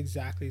what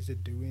exactly is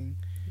it doing?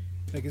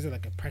 Like, is it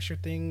like a pressure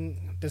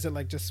thing? Does it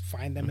like just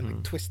find them and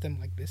like twist them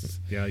like this?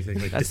 Yeah, I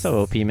think like that's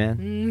so OP,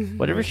 man.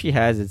 Whatever she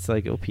has, it's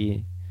like OP.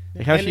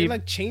 Like how it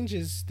like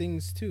changes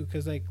things too,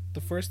 because like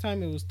the first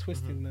time it was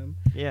twisting them,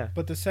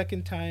 but the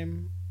second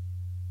time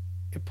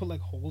it put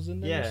like holes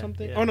in them or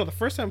something. Yeah. Oh no, the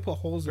first time it put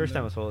holes. First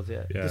time was holes,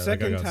 yeah. The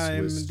second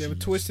time they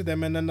twisted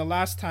them, and then the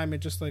last time it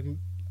just like,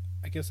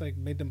 I guess like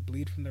made them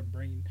bleed from their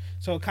brain.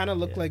 So it kind of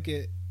looked like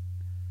it,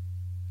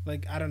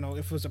 like I don't know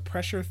if it was a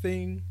pressure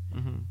thing.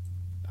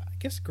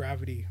 guess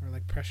gravity or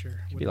like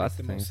pressure would be make lots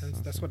the of most things, sense.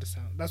 That's also. what it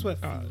sounds. That's what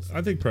it feels.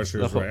 I think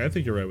pressure is right. I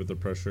think you're right with the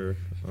pressure.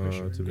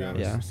 Pressure, To be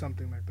gravity, honest. Yeah.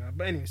 something like that.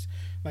 But anyways,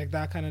 like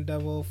that kind of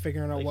devil,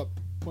 figuring out Like-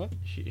 what.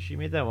 She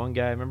made that one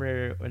guy.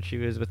 Remember when she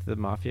was with the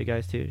mafia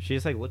guys too? She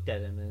just like looked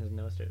at him and his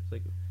nose started.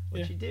 Like,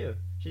 what'd Yeah. she do?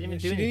 She didn't Yeah, even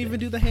she do didn't even anything.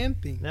 do the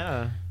hand thing.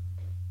 No.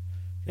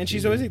 And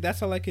she's always like,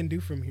 "That's all I can do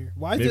from here."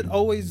 Why is Maybe- it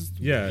always?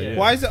 Yeah, Yeah. yeah.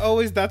 Why is it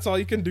always that's all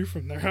you can do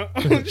from there?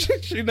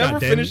 She never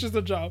God damn it. finishes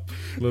the job.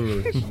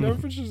 Literally. She never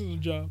finishes the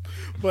job.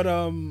 But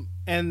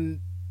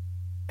and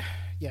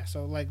yeah,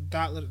 so like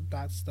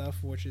that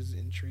stuff, which is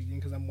intriguing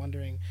because I'm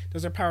wondering,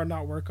 does her power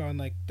not work on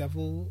like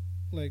devils?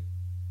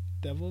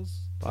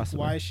 Possibly.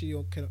 Why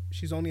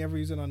she's only ever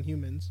used it on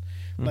humans?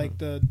 Mhm. Like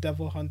the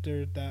devil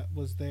hunter that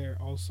was there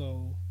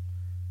also,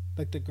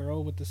 like the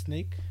girl with the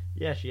snake.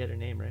 Yeah, she had her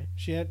name right.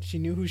 She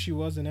knew who she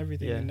was and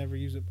everything Yeah. and never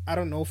used it. I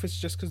don't know if it's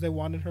just because they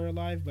wanted her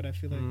alive, but I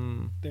feel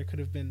like there could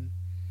have been.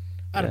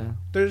 I don't Yeah. know.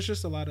 There's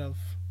just a lot of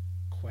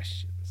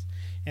questions,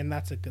 and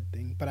that's a good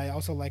thing. But I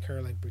also like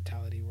her like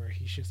brutality, where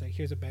he's just like,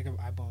 "Here's a bag of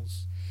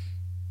eyeballs.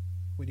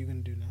 What are you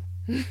gonna do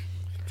now?"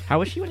 How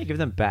would she want to give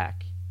them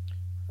back?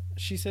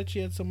 She said she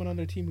had someone on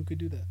their team who could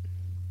do that.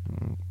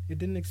 Mm. It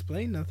didn't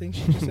explain nothing.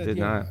 She just said, Did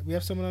 "Yeah, not. we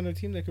have someone on our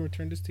team that can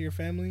return this to your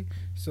family.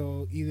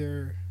 So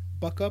either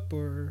buck up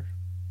or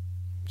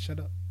shut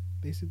up,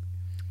 basically."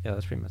 Yeah,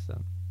 that's pretty messed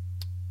up.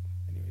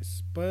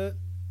 Anyways, but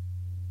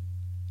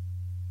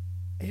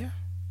yeah.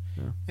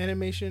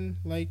 Animation,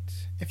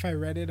 liked. If I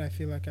read it, I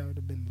feel like I would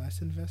have been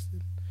less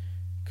invested.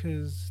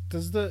 Cause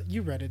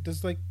you read it?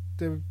 Does like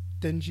the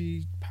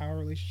Denji power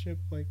relationship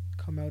like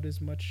come out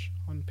as much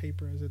on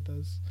paper as it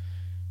does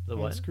The on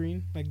what?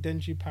 screen? Like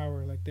Denji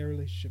power, like their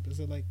relationship,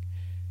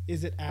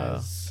 is it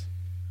as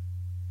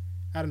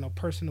I don't know,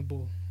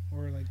 personable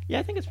or like? Yeah,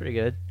 I think it's pretty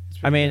good. It's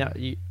I pretty mean,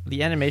 good?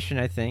 the animation,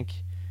 I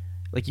think,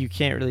 like you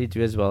can't really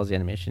do as well as the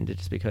animation did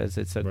just because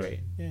it's so Right. great.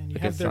 Yeah, and you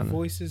like have it's their on-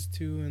 voices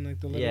too, and like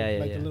the little Yeah,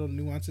 the yeah. little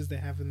nuances they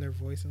have in their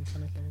voice and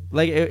kind of thing.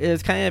 Like it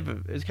was kind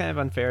of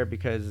unfair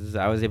because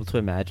I was able to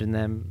imagine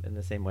them in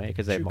the same way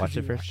because I True, 'cause watched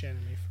you it first. watch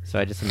anime first. So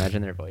I just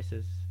imagined their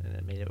voices and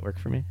it made it work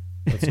for me.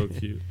 That's so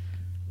cute.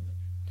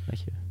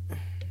 Thank you.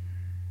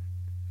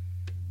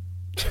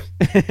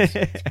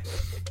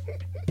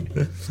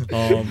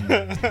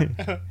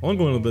 I want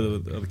to go into a bit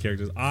of the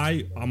characters.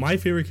 My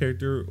favorite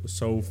character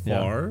so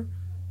far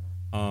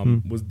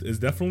is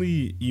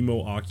definitely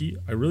Emo Aki.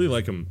 I really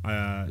like him.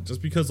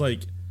 Just because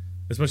like,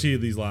 especially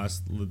the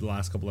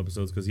last couple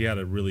episodes, because he had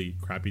a really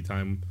crappy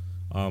time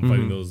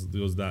fighting those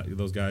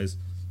guys.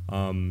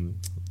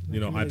 You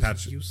know, eye His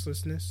patch.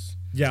 uselessness.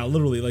 Yeah,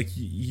 literally, like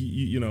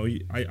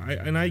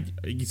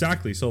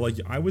exactly. So like,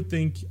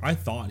 I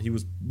thought he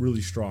was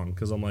really strong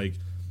because I'm like,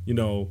 you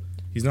know,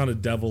 he's not a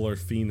devil or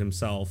fiend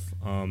himself.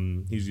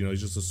 He's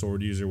just a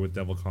sword user with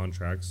devil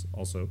contracts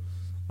also.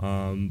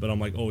 But I'm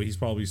like, oh, he's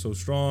probably so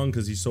strong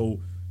because he's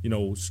so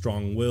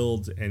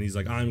strong-willed, and he's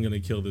like, I'm gonna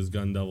kill this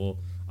gun devil.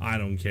 I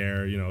don't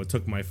care. It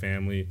took my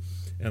family,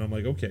 and I'm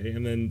like, okay.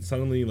 And then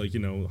suddenly, like,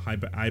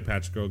 eye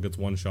patch girl gets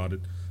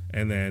one-shotted.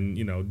 And then,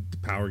 the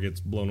power gets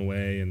blown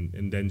away, and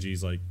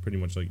Denji's like pretty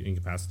much like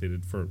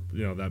incapacitated for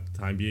that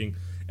time being.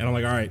 And I'm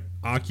like, all right,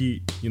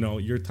 Aki,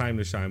 your time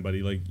to shine,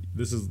 buddy. Like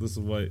this is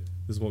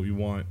what we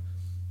want.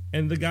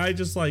 And the guy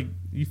just like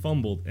he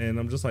fumbled, and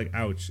I'm just like,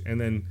 ouch.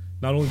 And then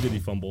not only did he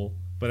fumble,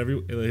 but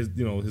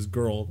his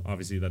girl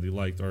obviously that he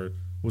liked or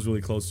was really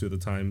close to at the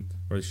time,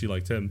 or she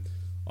liked him,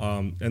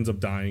 ends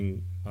up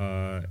dying.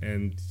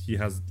 And he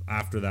has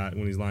after that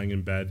when he's lying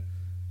in bed,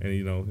 and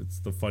it's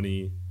the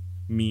funny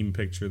meme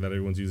picture that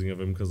everyone's using of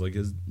him because like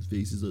his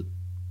face is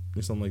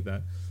or something like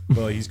that, but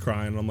like, he's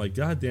crying, and I'm like,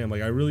 god damn,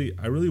 like I really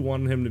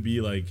wanted him to be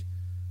like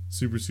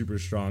super super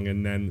strong,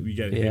 and then we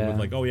get him with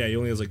like, oh yeah, he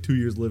only has like 2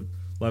 years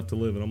left to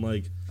live, and I'm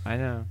like, I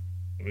know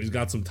he's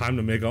got some time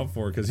to make up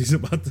for it because he's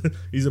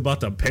about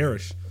to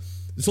perish.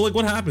 So like,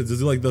 what happens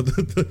is like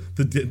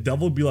the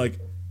devil be like,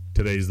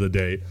 today's the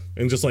day,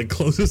 and just like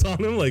closes on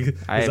him. Like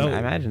I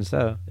imagine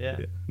so. Yeah.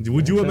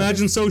 Would you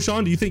imagine so,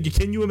 Sean? Do you think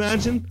can you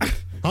imagine?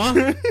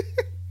 Huh?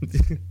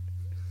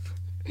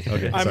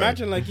 Okay, I sorry.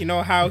 imagine like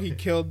how he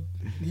killed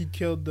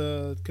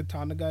the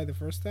katana guy the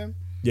first time.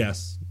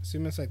 Yes.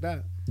 Assume it's like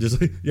that. Just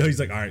like, he's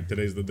like, all right,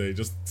 today's the day.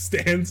 Just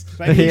stands.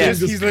 Like Yeah.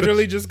 he's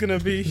literally just gonna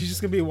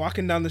be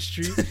walking down the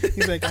street.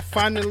 He's like, I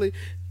finally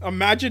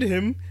imagine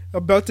him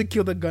about to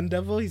kill the gun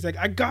devil. He's like,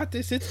 I got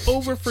this. It's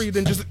over for you.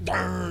 Then just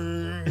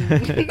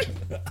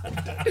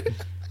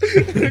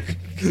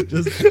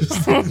just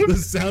the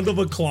sound of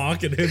a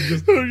clock and him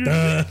just. Oh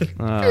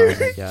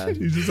my god.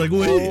 He's just like,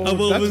 wait, oh,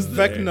 what that's was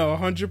there? Vecna,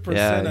 100%.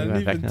 Yeah, I didn't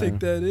you even got take Vecna.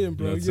 that in,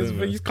 bro. That's it,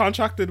 man. He's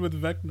contracted with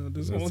Vecna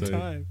this That's whole it.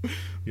 time.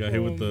 You got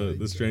hit with Oh my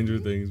the Stranger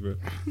Things, bro.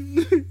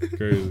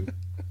 Crazy.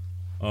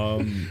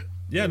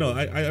 Yeah, no,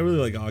 I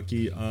really like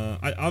Aki.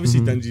 I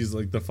obviously Denji's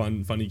like the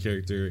funny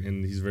character,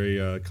 and he's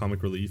very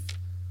comic relief.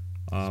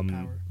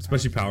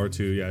 Especially power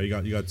too. Yeah,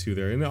 you got two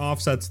there, and it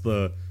offsets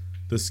the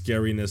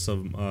scariness of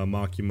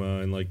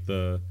Makima and like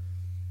the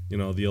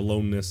the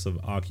aloneness of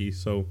Aki.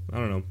 So I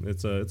don't know,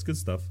 it's good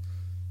stuff.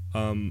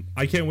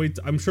 I can't wait.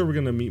 I'm sure we're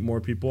gonna meet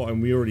more people,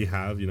 and we already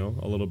have,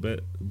 a little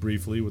bit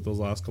briefly with those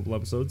last couple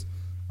episodes.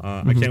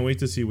 I can't wait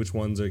to see which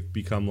ones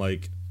become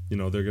like,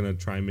 they're gonna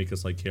try and make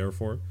us like care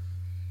for,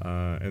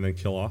 and then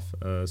kill off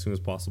as soon as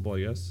possible,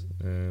 I guess,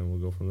 and we'll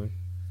go from there.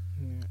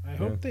 Yeah, I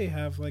hope they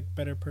have like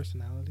better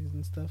personalities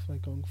and stuff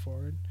like going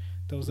forward.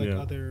 Those like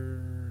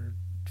other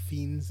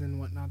fiends and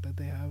whatnot that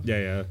they have.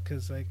 Yeah.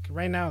 Because like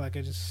right now, like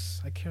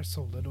I care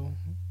so little.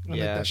 And,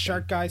 Yeah. Like, the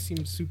shark guy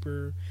seems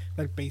super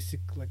like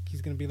basic. Like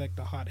he's gonna be like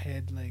the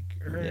hothead. Like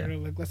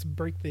like let's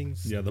break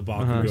things. Yeah, the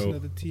Person Bakugo.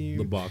 of the team.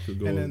 The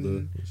Bakugo. And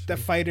then the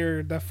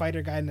fighter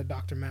guy and the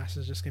Dr. Mask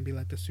is just gonna be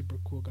like the super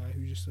cool guy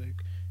who's just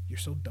like, you're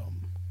so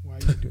dumb. Why are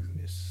you doing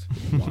this?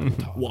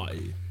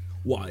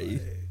 Why?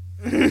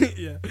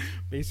 Yeah,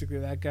 basically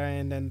that guy.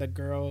 And then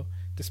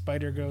the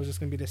spider girl is just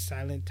gonna be the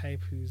silent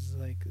type who's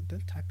like,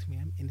 don't talk to me,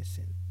 I'm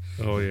innocent.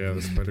 Oh yeah,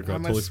 the spider girl.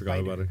 I'm a Totally forgot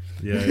spider. about her.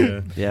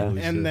 Yeah. Yeah.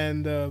 Holy And shit.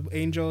 then the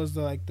angel is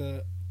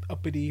the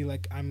uppity,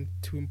 like, I'm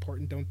too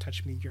important, don't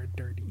touch me, you're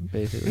dirty.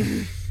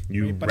 Basically.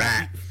 You But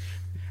rat.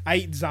 I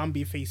eat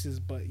zombie faces,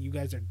 but you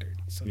guys are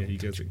dirty. So Yeah, don't you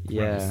guys touch are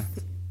Yeah.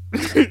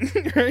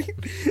 me. Right?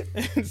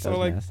 And so was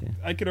like nasty.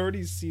 I could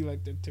already see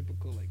like their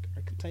typical like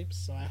archetypes.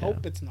 So I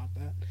hope it's not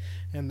that,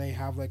 and they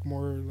have like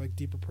more like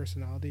deeper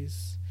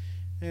personalities.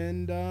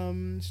 And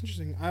it's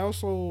interesting. I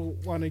also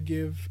want to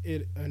give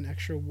it an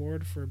extra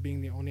award for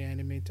being the only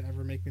anime to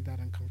ever make me that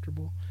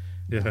uncomfortable.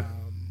 Yeah.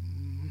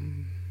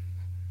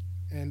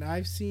 And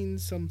I've seen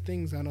some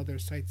things on other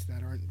sites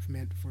that aren't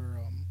meant for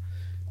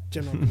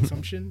general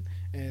consumption,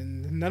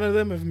 and none of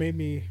them have made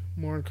me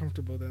more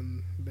uncomfortable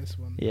than this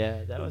one.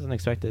 Yeah, that was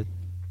unexpected.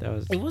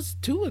 It was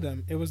two of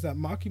them. It was that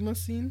Makima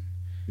scene.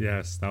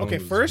 Yes. That Okay, one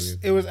was first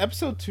weird. it was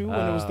episode 2 when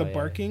it was the Oh, yeah.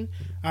 barking.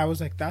 I was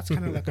like, that's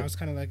kind of like, I was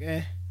kind of like,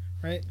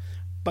 right?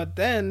 But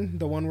then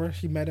the one where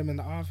he met him in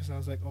the office, I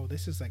was like, oh,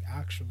 this is like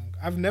actual.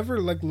 I've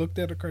never like looked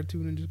at a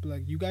cartoon and just be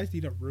like, you guys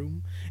need a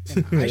room,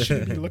 and I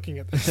shouldn't be looking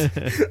at this.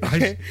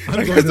 Okay, I'm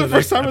like, going that's to the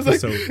first the time I was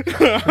like,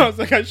 episode. I was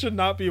like, I should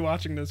not be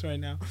watching this right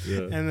now.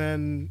 Yeah.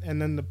 And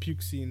then the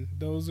puke scene.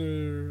 Those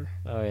are.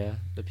 Oh yeah,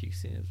 the puke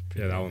scene is.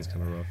 Yeah, that one's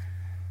kind of rough.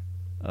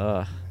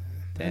 Ugh.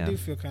 I Damn. do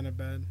feel kind of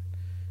bad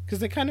because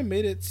they kind of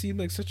made it seem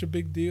like such a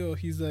big deal.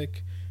 He's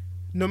like,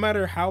 no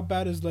matter how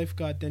bad his life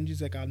got,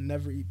 Denji's like, I'll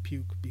never eat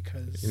puke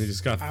because And he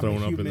just got I'm thrown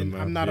a up in human. the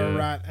mouth. I'm not yeah. a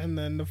rat. And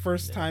then the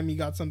first time he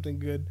got something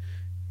good,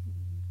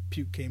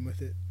 puke came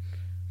with it.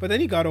 But then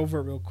he got over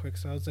it real quick.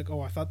 So I was like,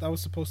 oh, I thought that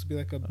was supposed to be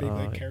like a big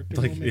like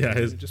character like, moment. yeah, but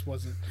his- it just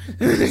wasn't.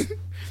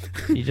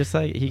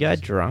 He got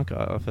drunk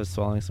off of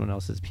swallowing someone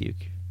else's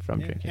puke from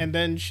Yeah. drinking. And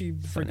then she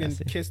So freaking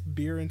nasty. kissed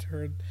beer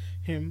into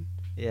him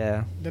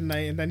Yeah. the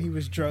night, and then he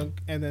was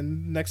drunk. And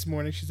then next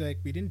morning she's like,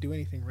 we didn't do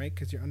anything, right?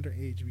 Because you're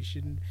underage. We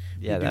shouldn't.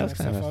 Yeah, be that doing was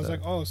kind of stuff. I was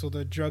messed like, up. oh, so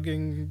the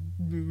drugging,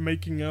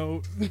 making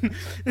out,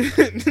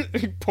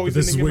 But poisoning.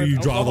 this is him where with you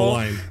draw the alcohol.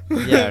 line.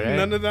 Yeah, right?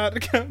 None of that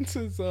counts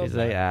as. He's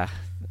like,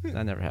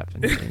 that never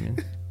happened. You know what I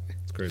mean?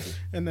 It's crazy.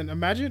 And then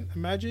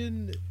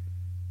imagine,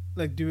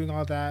 like doing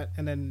all that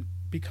and then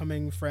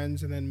becoming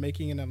friends and then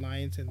making an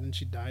alliance and then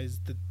she dies.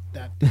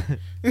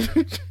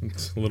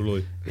 It's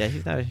literally. Yeah,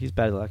 he's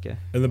bad luck. Yeah.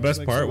 And the I was best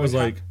like, part so was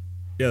what like,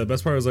 the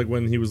best part was like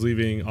when he was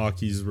leaving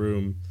Aki's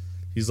room,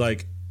 he's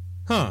like,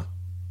 huh,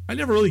 I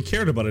never really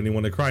cared about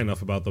anyone to cry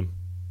enough about them.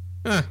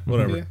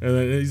 Whatever. Yeah. And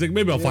then he's like,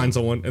 maybe I'll find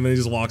someone. And then he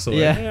just walks away.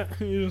 Yeah. Yeah,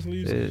 he just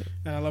leaves. Uh,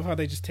 And I love how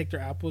they just take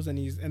their apples and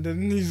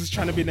then he's just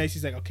trying to be nice.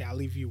 He's like, okay, I'll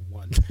leave you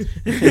one.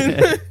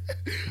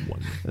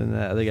 One. And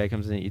the other guy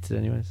comes in and eats it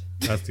anyways.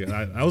 That's good.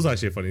 That was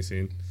actually a funny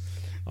scene.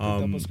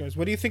 Double scars.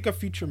 What do you think of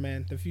Future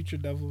Man, the future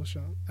devil,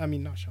 Sean? I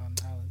mean, not Sean,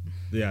 Alan.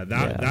 Yeah,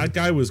 that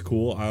guy was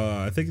cool.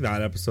 I think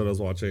that episode I was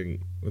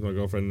watching with my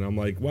girlfriend, and I'm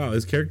like, wow,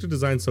 his character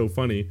design's so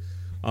funny.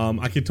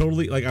 I could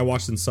totally I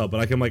watched in sub,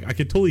 but I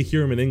could totally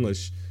hear him in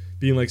English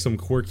being like some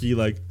quirky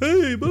like,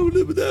 hey,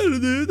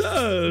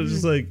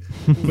 just like,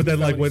 but then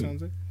like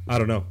when I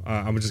don't know,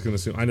 I'm just gonna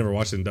assume I never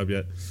watched it in dub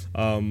yet.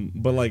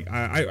 But like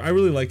I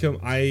really like him.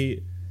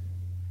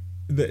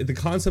 The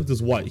concept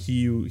is what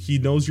he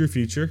knows your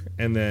future,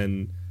 and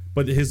then.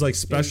 But his like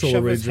special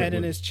shove arrangement his head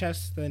in with- his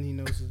chest, then he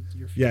knows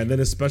your future. yeah, and then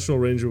his special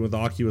arrangement with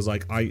Aki was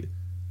like,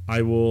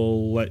 I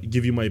will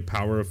give you my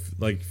power of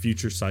like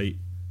future sight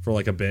for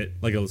like a bit,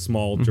 like a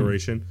small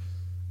duration,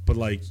 but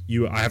like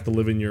I have to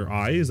live in your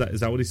eye. Is that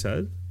what he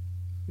said?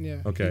 Yeah.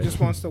 Okay. He just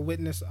wants to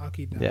witness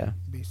Aki die. Yeah.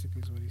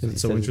 Basically, is what he Because said. he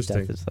so says his interesting.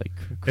 death is, like,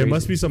 It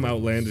must crazy. be some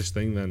outlandish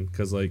thing then,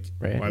 because like,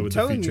 Right. why I'm would the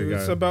telling future you, guy?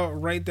 it's about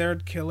right there,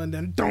 kill, and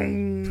then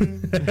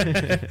dong.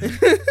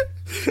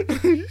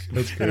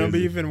 That's And it'll be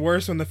crazy. even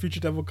worse when the future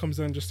devil comes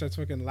in and just starts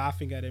fucking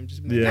laughing at him.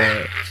 Just be like,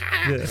 Yeah.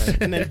 Yeah.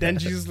 And then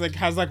Denji's like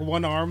has like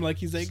one arm, like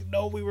he's like,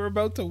 no, we were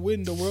about to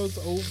win. The world's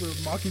over.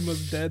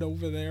 Makima's dead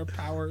over there.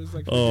 Power is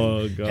like,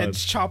 Oh, freaking God.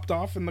 heads chopped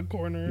off in the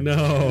corner. No.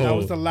 And that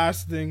was the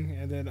last thing,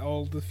 and then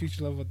all the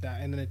future level die,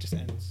 and then it just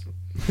ends.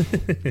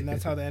 And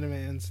that's how the anime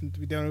ends.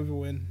 We don't even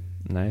win.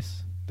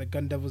 Nice. The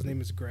gun devil's name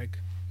is Greg.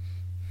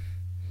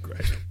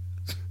 Greg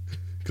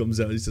comes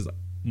out. He says,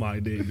 "My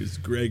name is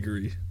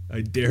Gregory.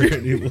 I dare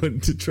anyone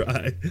to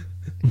try."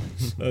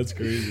 That's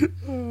crazy.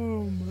 Oh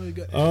Oh my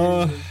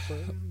god.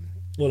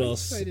 What I'm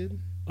else? excited.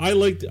 I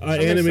liked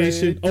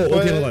animation. excited, Okay,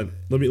 but- hold on.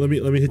 Let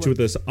me hit you with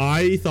this.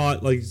 I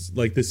thought like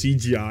the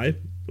CGI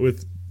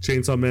with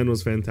Chainsaw Man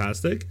was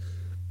fantastic.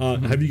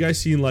 Have you guys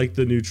seen like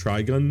the new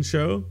Trigun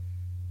show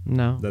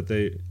No. that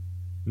they?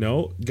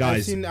 No,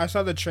 guys. I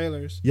saw the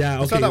trailers. Yeah,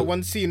 okay. I saw that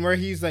one scene where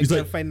he's like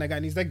like- fighting that guy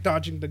and he's like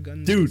dodging the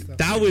gun. Dude,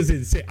 that was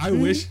insane. I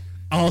wish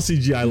all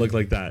CGI looked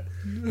like that.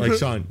 Like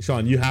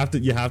Sean, you have to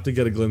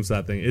get a glimpse of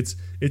that thing.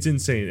 It's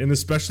insane, and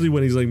especially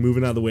when he's like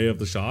moving out of the way of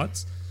the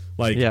shots.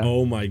 Like,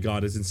 oh my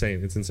god, it's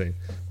insane. It's insane.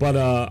 But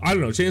I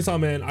don't know, Chainsaw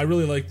Man. I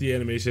really like the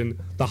animation,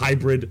 the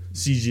hybrid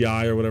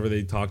CGI or whatever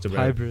they talked about.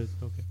 Hybrid.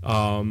 Okay.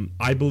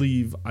 I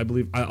believe. I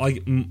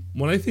like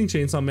when I think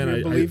Chainsaw Man. You're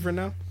a believer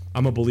now.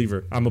 I'm a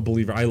believer.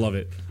 I love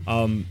it.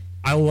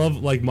 I love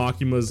like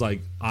Makima's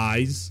like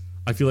eyes.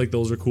 I feel like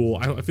those are cool.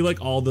 I feel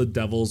like all the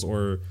devils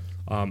or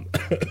Do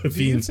you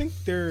fiends. think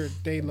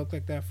they look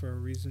like that for a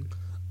reason?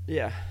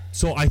 Yeah.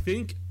 So I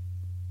think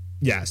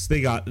yes,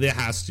 they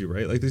has to,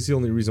 right? Like this is the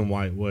only reason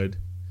why it would.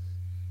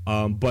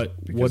 But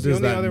Because what does the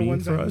only that other mean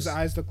ones for whose us?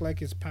 eyes look like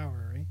his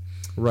power, right?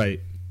 Right.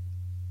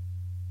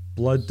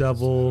 Blood So I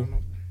Devil, don't know.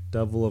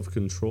 Devil of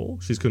Control.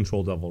 She's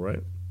Control Devil,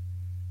 right?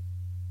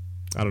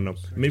 I don't know.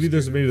 Sorry, Maybe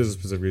there's a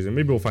specific reason.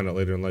 Maybe we'll find out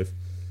later in life.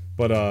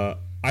 But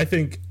I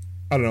think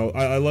I don't know.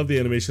 I love the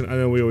animation. I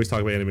know we always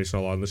talk about animation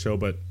a lot on the show,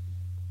 but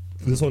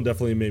this one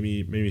definitely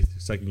made me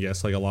second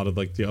guess like a lot of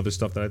like the other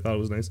stuff that I thought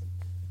was nice.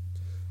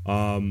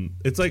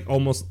 It's like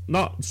almost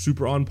not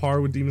super on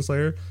par with Demon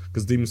Slayer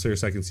because Demon Slayer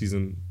second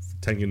season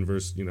Tengen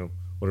versus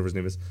whatever his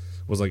name is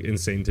was like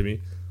insane to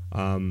me.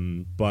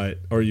 But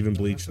or even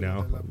Bleach That's now.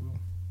 another level.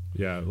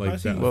 Yeah, like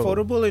Honestly, that.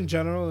 Photable in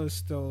general is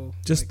still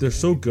Just like, they're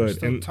so good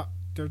still and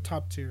they're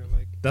top tier.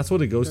 Like that's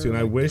what it goes to. they're, And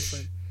I like, wish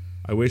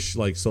different.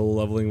 like solo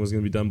leveling was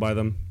gonna be done by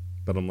them,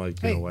 but I'm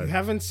like, you Hey, know what? you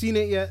haven't seen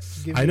it yet.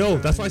 Give I it know.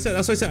 time. That's why I said.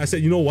 I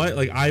said, you know what?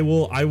 Like, I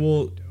will.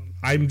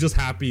 I'm just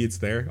happy it's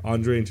there.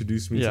 Andre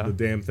introduced me to the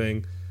damn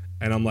thing,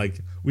 and I'm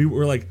like, we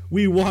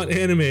want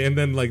anime, and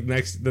then like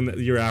then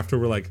the year after,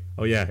 we're like,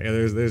 oh yeah,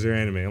 there's your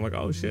anime. I'm like,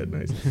 oh shit,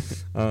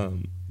 nice.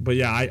 But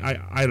yeah,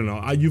 I don't know.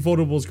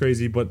 Ufotable is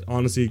crazy, but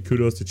honestly,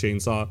 kudos to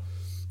Chainsaw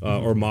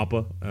or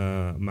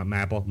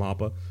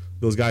Mappa.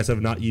 Those guys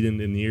have not eaten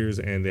in years,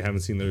 and they haven't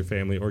seen their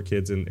family or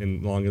kids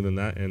in longer than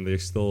that, and they're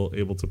still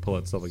able to pull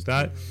out stuff like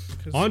that.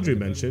 Andre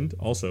mentioned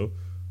also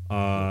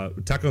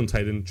Attack on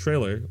Titan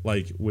trailer.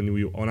 Like when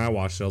I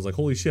watched it, I was like,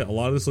 holy shit! A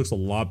lot of this looks a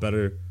lot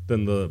better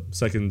than the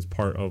second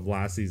part of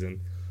last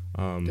season.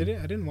 Did it?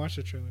 I didn't watch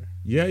the trailer.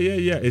 Yeah.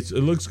 It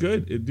looks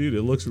good, it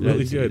looks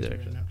really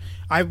good.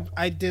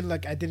 I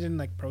didn't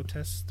like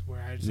protest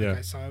where I just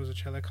I saw it was a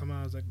trailer come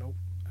out. I was like, nope,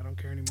 I don't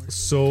care anymore.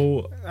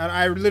 So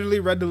I literally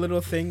read the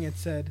little thing. It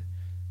said,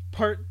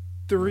 Part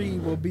 3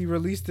 will be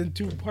released in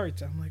 2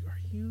 parts. I'm like, are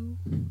you?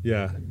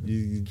 yeah,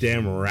 you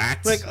damn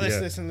rats. Like, Yeah.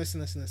 listen.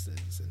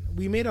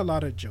 We made a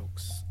lot of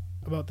jokes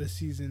about this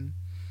season,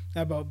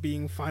 about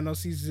being final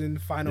season,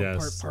 part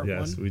one.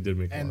 Yes, we did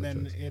make. And a lot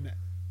of then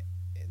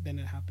jokes.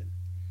 it happened.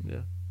 Yeah.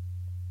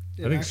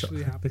 It I think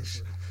actually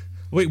happened.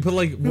 Wait, but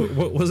like,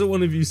 what was it?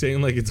 One of you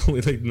saying like it's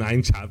only like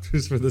 9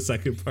 chapters for the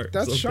second part?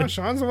 That's Something?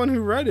 Sean's the one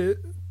who read it.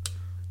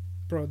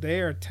 Bro,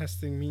 they are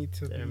testing me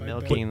to They're like,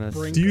 milking the this.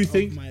 brink Do you of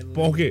think? my Okay,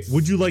 limits.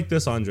 would you like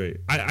this, Andre?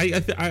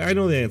 I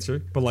know the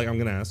answer, but like I'm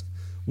gonna ask.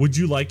 Would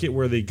you like it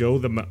where they go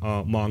the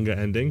manga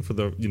ending for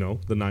the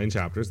the 9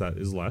 chapters that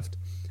is left,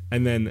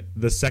 and then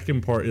the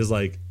second part is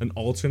like an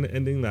alternate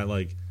ending that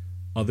like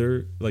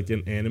other like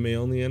an anime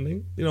only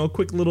ending? A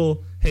quick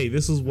little hey,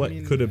 this is what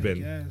could have been.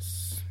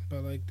 Yes,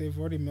 but like they've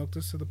already milked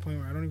us to the point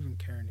where I don't even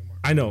care anymore.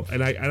 I know,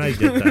 and I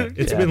get that.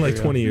 It's Yeah, been like for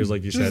real. 20 years,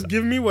 like you Just said.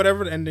 give me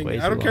whatever the ending Way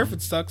is. I don't too care long. if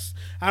it sucks.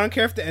 I don't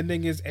care if the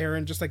ending is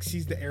Aaron just like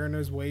sees the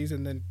Aaroner's ways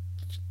and then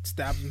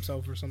stabs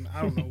himself or something.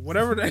 I don't know.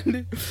 Whatever the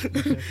ending.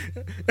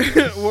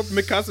 What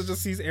Mikasa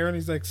just sees Aaron,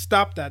 he's like,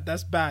 "Stop that.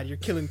 That's bad. You're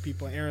killing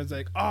people." And Aaron's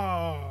like,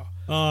 "Oh,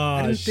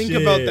 I didn't think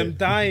about them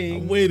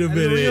dying. Wait a I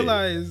minute. didn't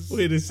realize.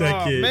 Wait a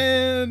second. Oh,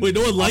 man. Wait,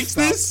 no one I'll likes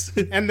stop." this?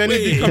 And then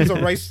Wait. he becomes a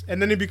rice. And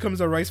then he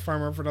becomes a rice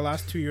farmer for the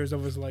last 2 years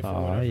of his life. or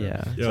Oh whatever.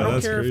 yeah. Yeah, So I don't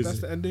that's care crazy. if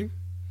that's the ending.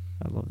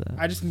 I love that.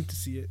 I just need to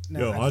see it. Now,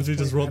 Yo, at this Andre just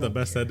point, wrote I the don't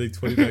best care. ending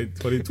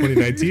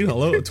 2019.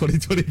 Hello,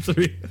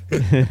 2023.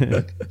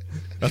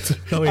 That's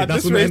At when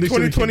this the rate, ending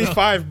should've came out.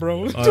 2025,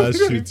 bro. Oh, that's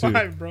true too.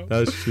 2025, bro.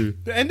 That's true.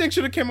 The ending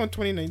should have came out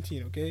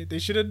 2019. Okay, they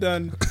should have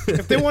done.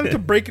 If they wanted to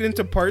break it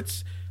into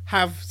parts,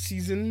 have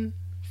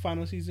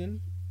final season.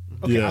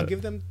 Okay, Yeah. I'll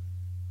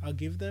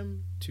give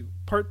them 2.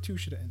 Part 2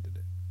 should have ended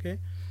it. Okay,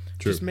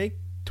 True. just make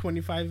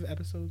 25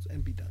 episodes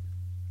and be done.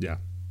 Yeah,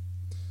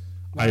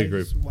 Why I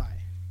agree. Why?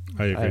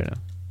 I I agree. don't know.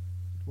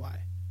 Why?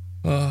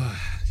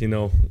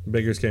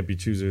 Beggars can't be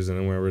choosers,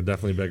 and we're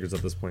definitely beggars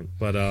at this point.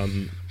 But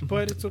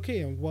But it's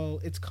okay. Well,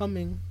 it's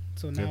coming.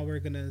 So now Yeah. we're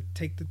gonna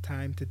take the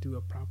time to do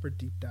a proper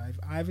deep dive.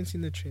 I haven't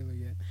seen the trailer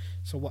yet.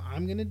 So what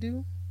I'm gonna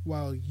do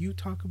while you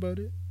talk about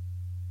it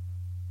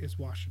is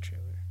watch the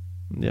trailer.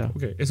 Yeah.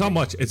 Okay, it's not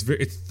much. It's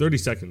 30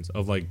 seconds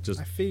of like just.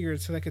 I figured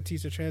it's like a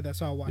teaser trailer.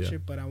 That's why I'll watch Yeah.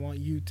 it. But I want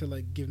you to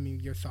like give me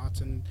your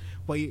thoughts and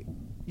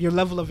your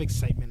level of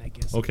excitement. I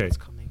guess. Okay. What's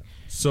coming.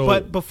 So,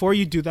 but before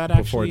you do that, Before I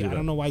actually, do I that.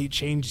 don't know why you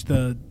changed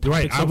the.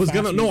 Right, topic I was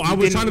fast. gonna- no, You I was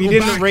didn't- trying to you go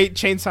didn't back. rate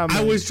Chainsaw Man.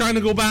 I was trying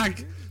to go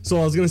back. So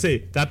I was gonna say.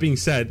 That being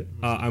said,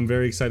 I'm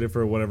very excited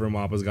for whatever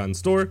Mappa's got in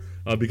store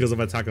because of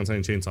Attack on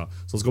Titan Chainsaw.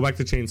 So let's go back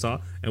to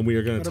Chainsaw, and we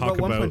are gonna What talk about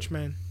about One Punch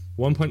Man?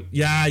 One Punch.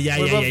 Yeah.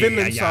 What about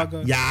Vinland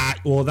Saga? Yeah.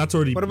 Well, that's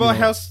already. What about you know,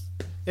 Hell's?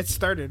 It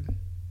started.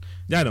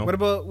 Yeah, I know.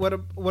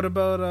 What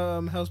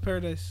about Hell's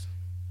Paradise?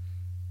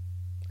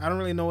 I don't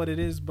really know what it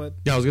is, but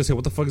Yeah, I was gonna say,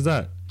 what the fuck is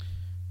that?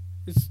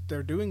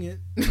 they're doing it.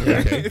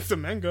 okay. It's a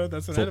manga.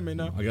 That's an So, anime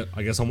now.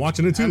 I guess I'm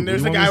watching it too. And What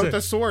there's do a you want guy me with to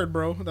a say? sword,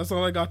 bro. That's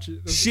all I got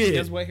you. He Shit.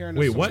 has white hair and a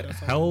Wait, sword. what?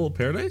 That's all. Hell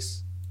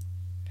Paradise?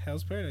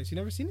 Hell's Paradise. You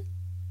never seen it?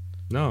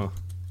 No.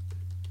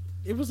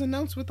 It was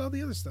announced with all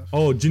the other stuff.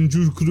 Oh,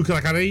 Jinju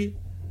Kurukarakare?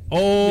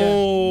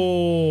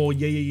 Oh,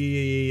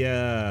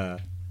 yeah.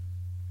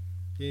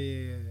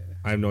 Yeah.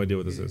 I have no idea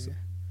what this is. Me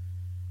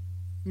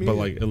But, neither.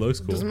 like, it looks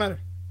cool. Doesn't matter.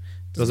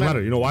 Doesn't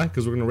matter. You know why?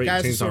 Because we're going to rate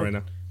Guy's a Chainsaw sword. right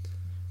now.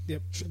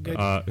 Yep. Good.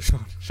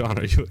 Sean,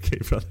 are you okay,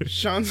 brother?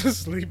 Sean's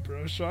asleep,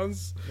 bro.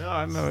 Sean's No,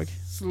 I'm okay.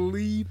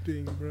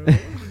 sleeping, bro.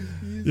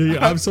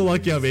 Yeah, I'm so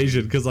lucky I'm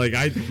Asian because, like,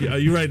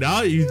 you right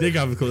now, you think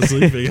I'm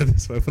sleeping at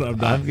this point, but I'm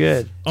not. I'm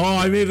good. Oh,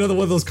 I made another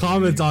one of those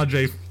comments,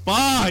 Andre.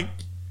 Fuck!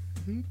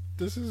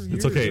 This is you.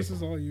 It's okay. This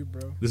is all you,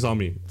 bro. This is all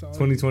me. It's all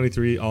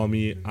 2023, all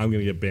me. I'm going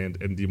to get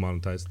banned and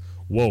demonetized.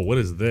 Whoa, what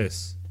is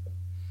this?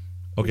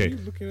 Okay, you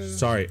looking at?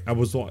 sorry. I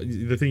was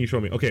the thing you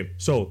showed me. Okay,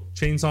 so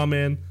Chainsaw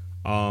Man.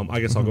 I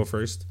guess I'll go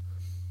first.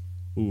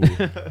 Ooh.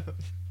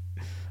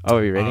 Oh,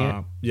 are you rating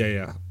it?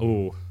 Yeah.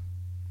 Ooh.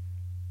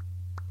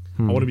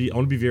 I want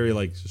to be very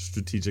like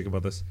strategic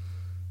about this.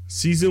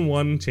 Season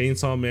 1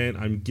 Chainsaw Man.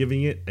 I'm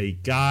giving it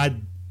an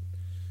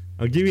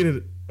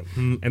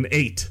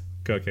 8.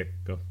 Okay,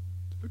 go.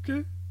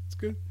 Okay, it's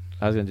good.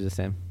 I was gonna do the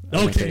same.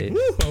 I was gonna Okay, say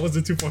woo, I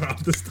wasn't too far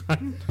off this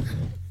time.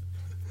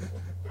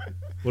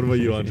 What about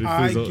you, Andre?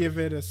 I Please don't- give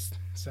it a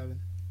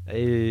 7.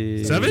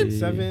 eight. Seven?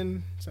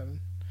 7. 7.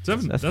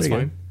 That's That's pretty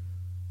fine.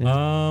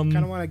 Kind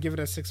of want to give it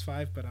a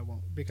 6.5, but I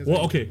won't because I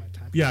Well, didn't okay. have my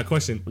time. Yeah,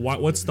 question.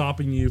 What's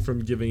stopping you from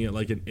giving it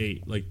like an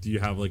 8? Like, do you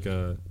have like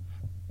a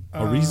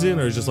reason,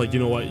 or is just like, you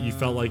know what, you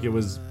felt like it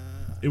was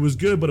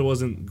good, but it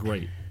wasn't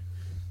great?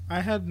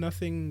 I had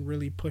nothing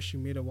really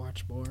pushing me to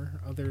watch more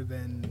other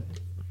than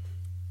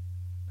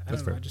I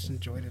That's don't know, fair. I just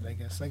enjoyed it, I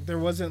guess. Like there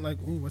wasn't like,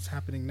 ooh, what's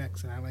happening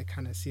next? And I like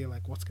kind of see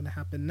like what's gonna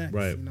happen next.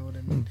 Right. You know what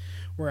I mean?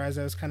 Whereas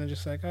I was kind of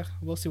just like,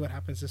 we'll see what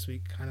happens this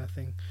week, kind of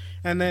thing.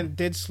 And then it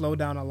did slow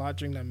down a lot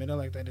during that middle,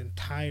 like that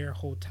entire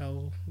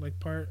hotel like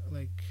part,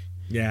 like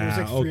Yeah. it was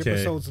like 3 Okay.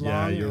 episodes long.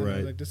 Yeah, you're and I was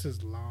right. like, this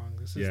is long.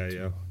 This is Yeah, too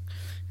yeah. long.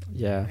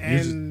 Yeah.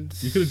 And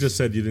You could have just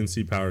said you didn't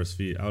see Power's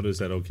feet. I would have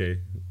said okay.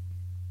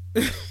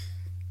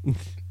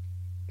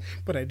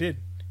 but I did.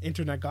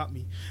 Internet got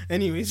me.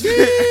 Anyways.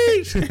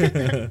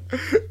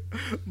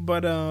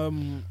 But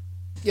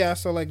yeah,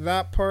 so like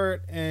that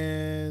part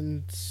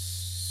and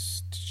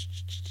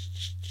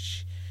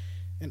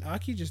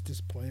Aki just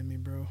disappointed me,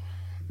 bro.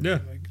 Yeah,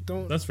 Like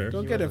don't that's fair.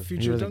 Don't He get a wasn't- he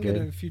future. wasn't Don't get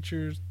good. a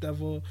future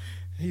devil.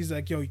 He's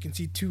like, yo, you can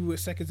see 2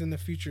 seconds in the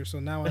future. So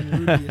now I'm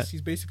Rudius.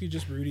 He's basically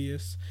just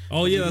Rudius.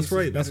 Oh yeah, that's Rudius is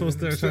right. That's what I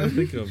better was than trying to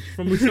himself. think of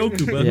from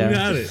Mushoku, but Yeah. who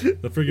had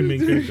it? The freaking main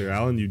character,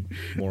 Alan. You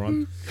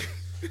moron.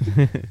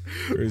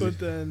 Crazy. But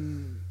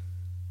then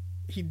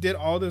he did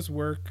all this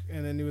work,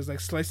 and then he was like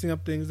slicing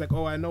up things. Like,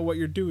 oh, I know what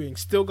you're doing.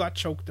 Still got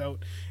choked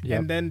out, Yep.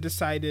 and then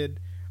decided,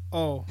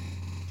 oh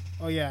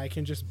yeah, I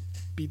can just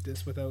beat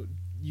this without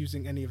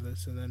using any of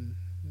this, and then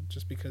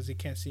just because he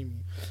can't see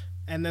me.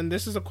 And then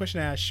this is a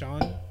question I asked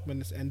Sean when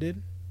this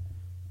ended: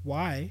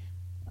 why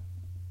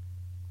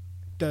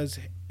does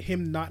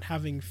him not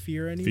having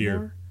fear anymore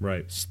Fear,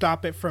 right?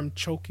 stop it from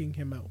choking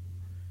him out?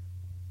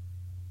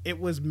 It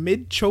was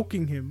mid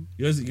choking him.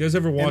 You guys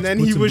ever watch? And then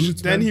Puss he in was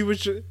Boots, then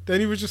man?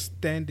 he was just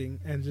standing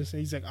and just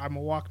he's like, I'm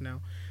gonna walk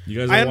now. You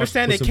guys I ever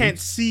understand watch it Puss in can't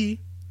Boots?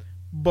 see,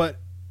 but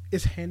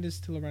his hand is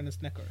still around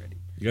his neck already.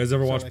 You guys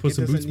ever So, watch like, Puss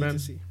it in doesn't Boots, need to man?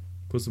 see.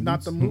 Puss in Not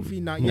Boots. the movie,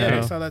 not No. yet.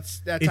 I saw that's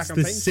Attack It's on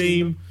the Titan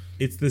same.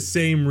 It's the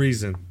same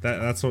reason.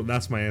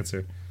 That's my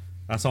answer.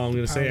 That's all I'm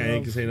gonna say. I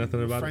ain't gonna say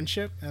nothing about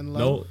friendship and it.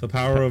 No, love. the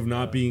power of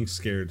not being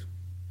scared.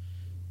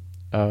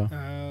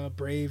 Oh,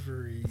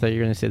 Bravery. I thought you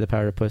were gonna say the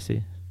power of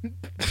pussy.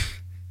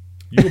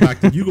 You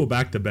go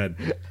back to bed.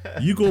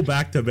 You go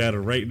back to bed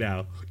right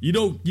now. You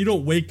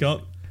don't wake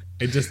up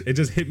and it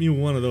just hit me with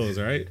one of those.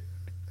 All right.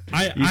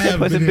 I said haven't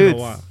Puss been in here in a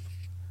Boots. while.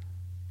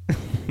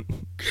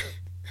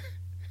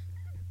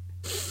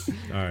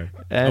 All right.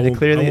 And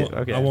clearly,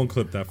 I won't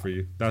clip that for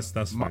you. That's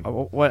fine.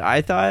 What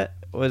I thought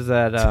was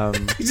that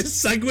He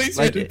just segues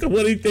like right into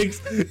what he thinks.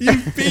 You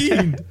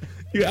fiend.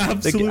 You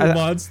absolute I-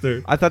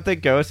 monster. I thought the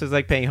ghost was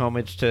like paying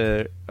homage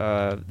to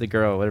the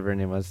girl, whatever her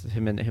name was,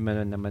 him and or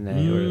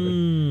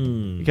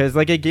whatever. Because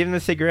like it gave him the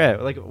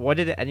cigarette. Like, what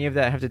did any of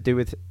that have to do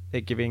with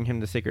it giving him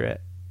the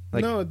cigarette?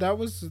 Like, No, that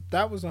was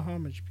a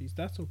homage piece.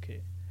 That's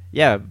okay.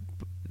 yeah,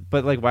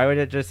 But like, why would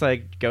it just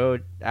like go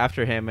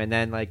after him and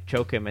then like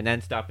choke him and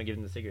then stop and give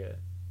him the cigarette?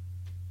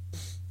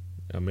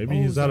 Yeah, maybe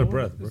he's out of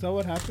breath. Bro. Is that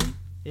what happened?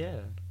 Yeah.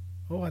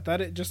 Oh, I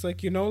thought it just like,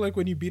 like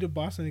when you beat a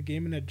boss in a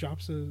game and it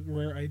drops a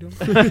rare item.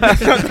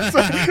 That's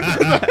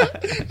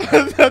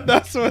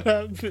what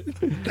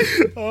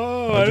happened.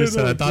 Oh,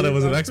 I thought it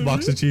was an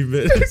Xbox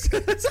achievement.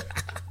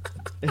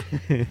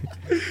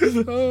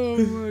 Oh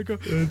my god!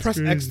 That's Press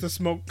crazy. X to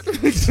smoke.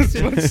 To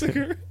smoke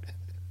cigarette.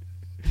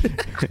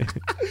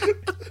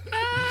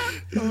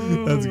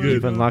 That's my good.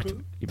 You've God. unlocked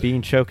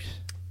being choked.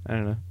 I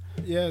don't know.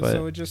 Yeah, But-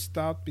 so it just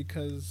stopped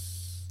because.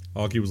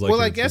 Aki was like,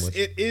 Well, I guess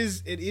it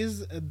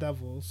is a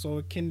devil, so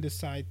it can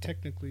decide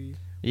technically what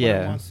it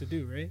Yeah. wants to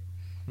do, right?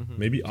 Mhm.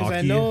 maybe Because Aki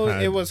I know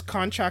had, it was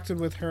contracted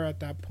with her at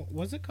that point.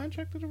 Was it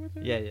contracted with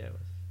her? Yeah, it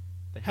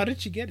was. How did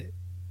she get it?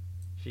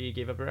 She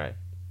gave up her eye.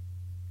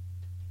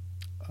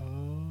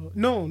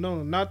 No,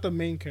 not the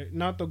main character,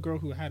 not the girl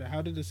who had it.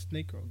 How did the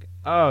snake girl get it?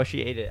 Oh,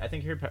 she ate it. I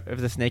think if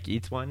the snake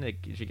eats one,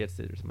 she gets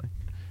it or something.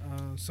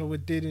 So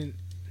it didn't.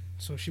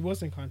 So she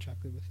wasn't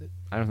contracted with it.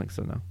 I don't think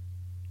so. No.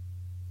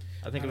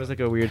 I think it was like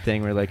a weird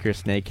thing where like her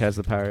snake has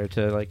the power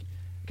to like,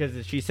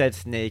 because she said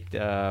snake,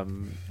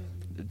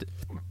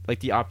 like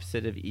the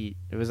opposite of eat.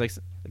 It was like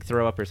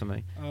throw up or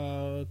something.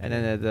 Okay. And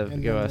then the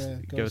And ghost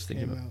then the ghost thing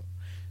came came out. out.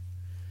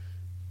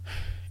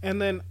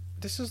 And then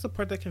this is the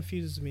part that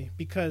confuses me,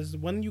 because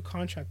when you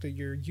contract it,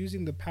 you're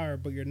using the power,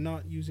 but you're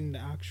not using the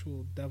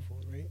actual devil,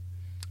 right?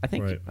 I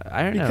think Right.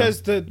 I don't know.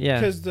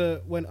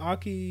 Because when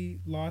Aki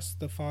lost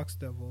the fox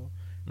devil,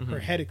 Mhm. her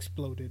head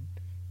exploded,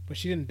 but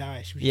she didn't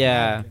die. She was just Yeah,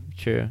 mad at him.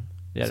 true.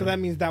 Yeah. So that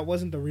means that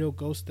wasn't the real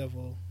ghost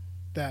devil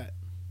that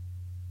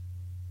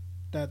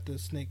the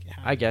snake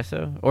had. I guess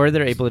so. Or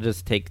they're able to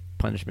just take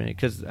punishment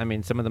because I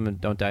mean some of them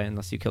don't die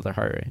unless you kill their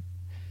heart, right?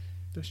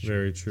 That's true.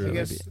 very true. I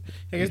guess you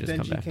just come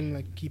Denji back. can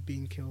like keep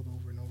being killed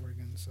over and over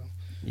again. So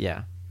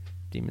Yeah.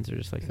 Demons are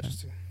just like that.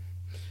 interesting.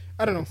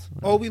 I don't know. That's-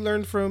 All we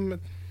learned from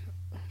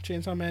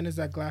Chainsaw Man is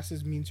that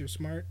glasses means you're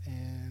smart,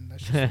 and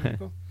that's just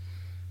typical.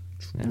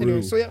 Yeah.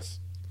 Anyway, so yes.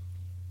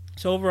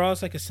 So overall,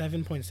 it's like a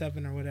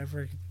 7.7 or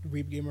whatever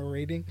Weeb Gamer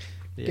rating.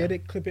 Yeah. Get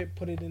it, clip it,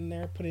 put it in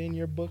there, put it in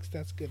your books.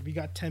 That's good. We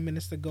got 10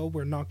 minutes to go.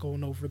 We're not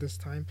going over this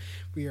time.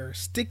 We are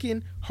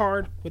sticking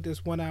hard with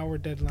this 1 hour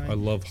deadline. I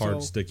love hard So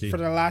sticky. For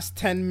the last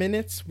 10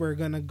 minutes, we're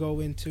going to go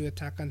into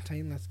Attack on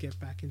Titan. Let's get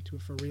back into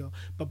it for real.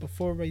 But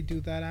before we do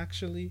that,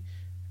 actually,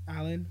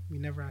 Alan, we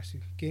never asked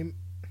you. Game.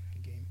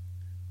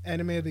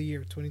 Anime of the year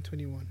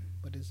 2021.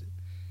 What is it?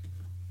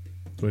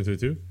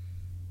 2022.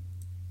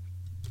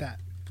 That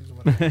is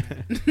what I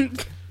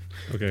meant.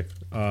 Okay.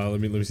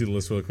 Let me see the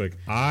list real quick.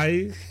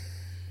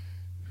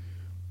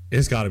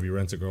 It's got to be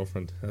Rent a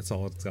Girlfriend. That's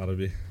all it's got to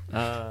be.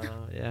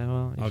 Yeah,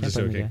 well, you I'm can't just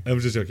blame the joking. guy. I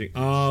was just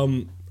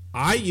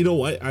joking. You know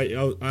what?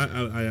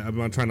 I'm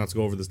gonna try not to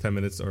go over this 10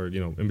 minutes or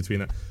in between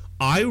that.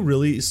 I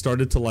really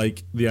started to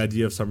like the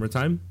idea of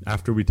summertime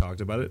after we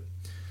talked about it.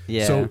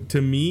 Yeah. So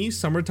to me,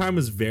 summertime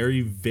is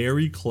very,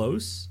 very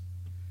close.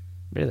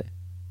 Really?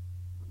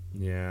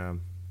 Yeah.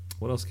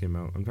 What else came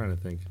out? I'm trying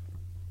to think.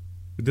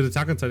 Did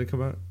Attack on Titan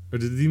come out? Or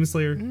did Demon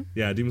Slayer? Mhm.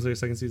 Yeah, Demon Slayer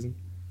second season.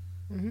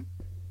 Mhm.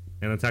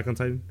 And Attack on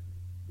Titan?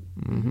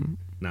 Mm-hmm.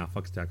 Nah,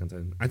 fuck Attack on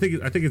Titan. I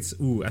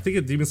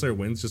think Demon Slayer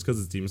wins just because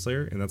it's Demon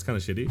Slayer, and that's kind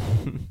of shitty.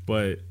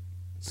 But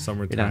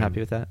summertime. You're not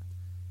happy with that?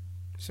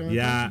 Summertime?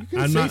 Yeah, You can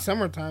I'm say not-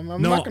 summertime.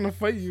 I'm No. not gonna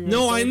fight you.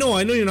 No, I know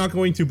you're not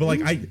going to, but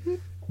like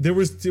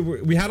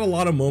we had a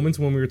lot of moments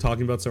when we were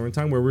talking about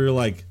summertime where we were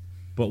like,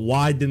 but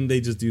why didn't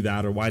they just do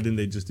that, or why didn't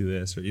they just do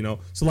this, or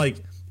so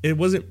like it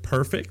wasn't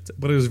perfect,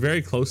 but it was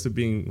very close to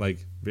being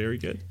like very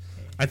good.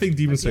 I think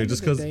Demon At the Slayer end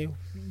just of the because.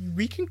 day,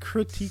 we can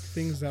critique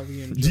things that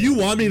we enjoy. Do you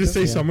want me to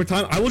say Yeah.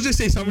 summertime? I will just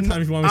say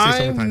summertime if you want me to say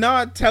I'm summertime.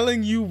 not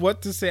telling you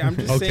what to say. I'm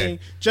just Okay. saying,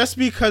 just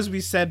because we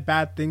said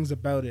bad things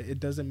about it, it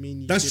doesn't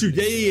mean you. That's true.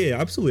 didn't.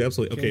 Yeah, absolutely.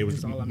 Okay, Okay, it was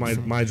that's all I'm my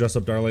saying. my dress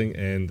up darling,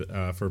 and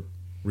for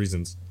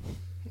reasons.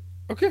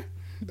 Okay,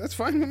 that's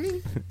fine with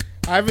me.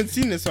 I haven't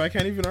seen it, so I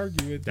can't even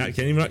argue with That it.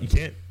 can't even. You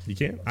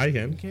can't. I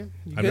can. You can't.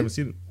 You I've good? never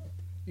seen it.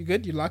 You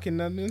good? You locking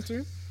that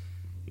into?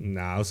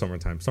 Nah, it was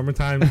summertime.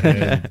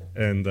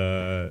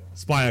 And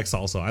Spy X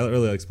also. I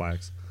really like Spy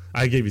X.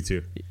 I gave you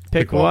two.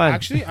 Pick Well, one.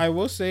 actually, I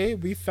will say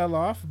we fell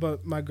off,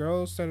 but my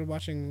girl started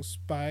watching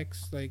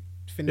Spikes like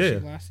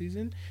finishing last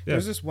season. Yeah. There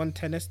was this one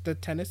tennis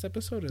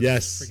episode. Is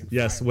Yes, freaking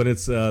yes. fire. When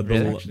it's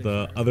Really? Actually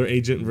the fire. other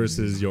agent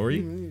versus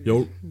Yori.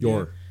 Yor.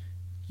 Your.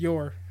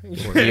 Yori?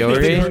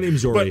 Her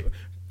name's Yori.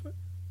 But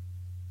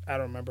I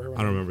don't remember her.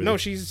 I don't remember No, either.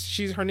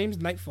 she's her name's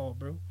Nightfall,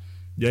 bro.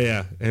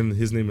 Yeah, and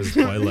his name is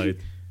Twilight.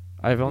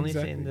 I've only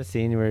Exactly. seen the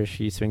scene where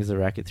she swings the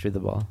racket through the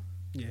ball.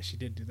 Yeah, she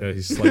did do Yeah, that.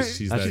 he sliced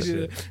cheese that She did shit.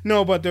 it.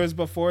 No, but there's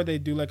before they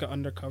do like an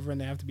undercover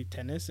and they have to be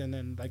tennis, and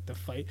then like the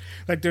fight,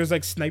 like there's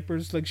like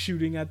snipers like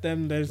shooting at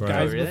them. There's Right.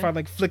 guys Oh, really? before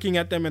like flicking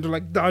at them, and they're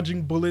like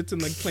dodging bullets and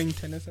like playing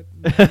tennis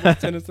at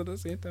tennis at the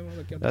same time. I'm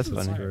like, yeah, That's this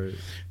is funny. fire. Right.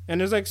 And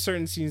there's like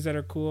certain scenes that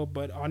are cool,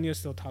 but Anya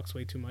still talks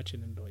way too much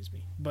and annoys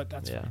me. But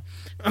that's Yeah.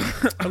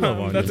 fine. I love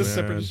Anya, That's a man.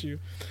 separate issue.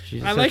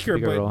 She's I such like a her,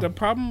 bigger but role. the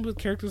problem with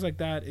characters like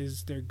that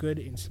is they're good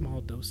in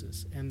small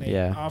doses, and they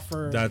Yeah.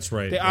 offer. That's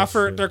right. They That's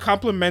offer. true. They're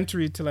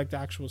complementary to like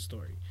the actual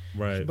story.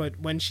 Right. But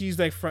when she's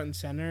like front and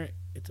center,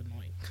 it's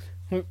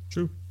annoying.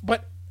 True.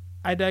 But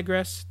I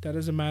digress. That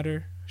doesn't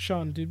matter.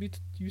 Sean, did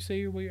you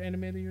say what your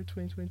anime of the year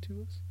 2022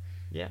 was?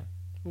 Yeah,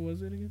 What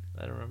was it again?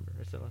 I don't remember.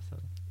 I said last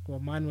time. Well,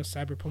 mine was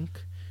Cyberpunk.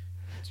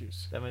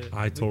 Cheers. That might,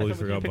 I totally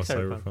thought we forgot did about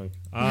Cyberpunk.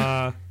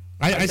 Cyberpunk.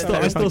 I still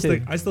Cyberpunk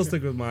stick. too. I still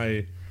stick with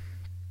my.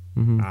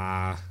 Mhm.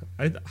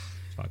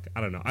 Fuck.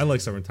 I don't know. I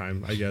like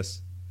summertime. I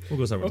guess we'll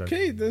go summertime.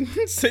 Okay, then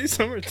say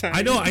summertime.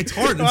 I know it's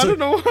hard. I don't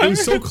know why. It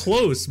was so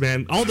close,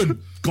 man. All the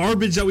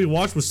garbage that we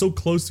watched was so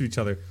close to each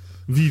other.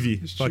 Vivi,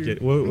 It's fuck true.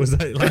 it. What was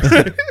that?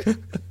 Like,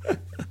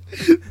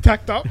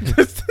 Tacked up.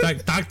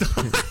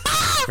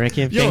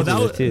 Ranking of Yo, Kings that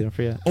was was- it too. Don't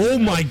forget. oh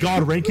my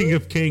god, Ranking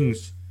of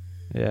Kings.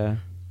 Yeah.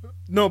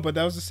 No, but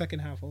that was the second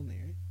half only,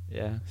 right?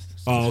 Yeah.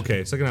 Oh,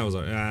 okay. Second half was.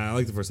 I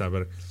like the first half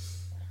better.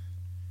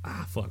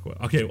 Fuck.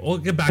 What? Okay, we'll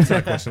get back to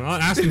that question.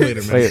 I'll ask me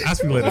later, man. Wait.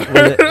 Ask me later. Was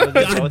it God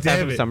both half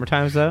damn of it.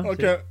 Summertimes though?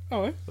 Okay.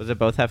 Oh, what? Was it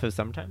both half of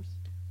Summertimes?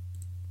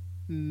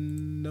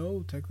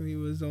 No, technically it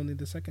was only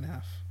the second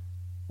half.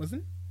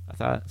 Wasn't it? I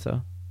thought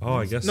so. Oh,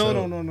 I guess No,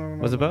 so. no.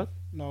 Was it both?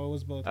 No, it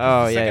was both.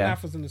 Oh, the yeah, second yeah.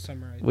 half was in the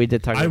summer. We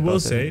did talk. I about will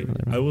both say, of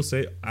them.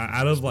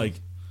 out of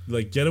like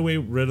get away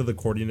rid of the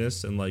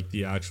corniness and like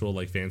the actual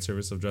like fan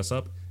service of dress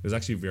up. It was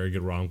actually a very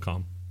good rom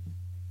com.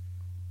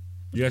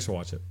 You guys should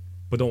watch it,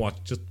 but don't watch.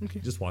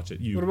 Just watch it.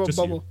 You. What about just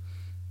Bubble?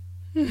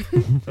 You.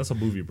 That's a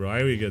movie, bro.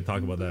 I ain't gonna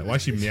talk about that. Why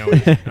is she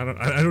meowing?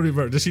 I don't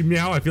even. Does she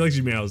meow? I feel like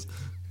she meows.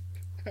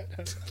 I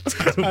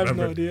don't I have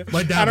remember. no idea.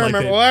 My dad I don't liked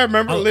remember. it. All I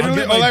remember, I'll literally,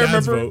 get my all I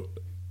dad's remember. vote.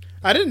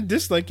 I didn't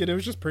dislike it. It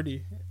was just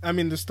pretty. I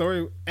mean, the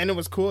story, and it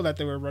was cool that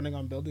they were running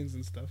on buildings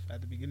and stuff at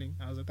the beginning.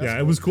 I was like, that's Yeah, it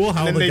cool. was cool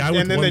how And the then guy they,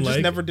 with and then one they just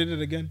leg. never did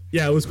it again.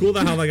 Yeah, it was cool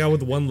that how the guy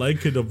with one leg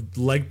could have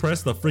leg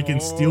pressed the freaking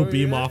Oh, steel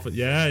beam yeah. off it.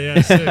 Yeah,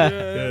 sick.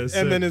 Yeah,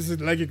 sick. And then his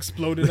leg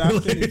exploded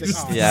after. and he's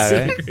like, oh.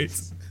 Yeah, right?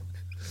 Sick.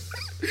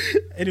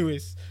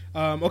 Anyways,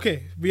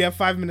 okay, we have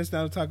 5 minutes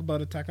now to talk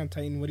about Attack on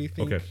Titan. What do you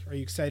think? Okay. Are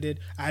you excited?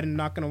 I'm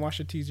not gonna watch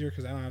the teaser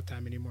because I don't have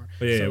time anymore.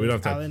 Yeah, we don't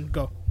have time. Alan,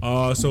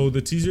 go. So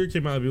the teaser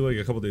came out, I believe,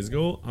 like a couple days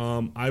ago.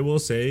 I will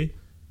say,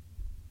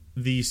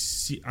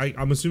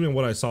 I'm assuming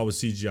what I saw was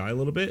CGI a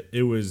little bit.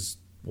 It was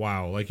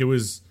wow, like it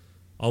was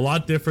a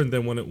lot different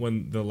than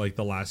when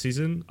the last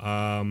season.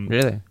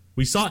 Really?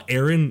 We saw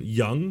Eren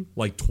young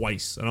like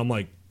twice, and I'm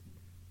like,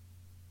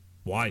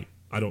 why?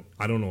 I don't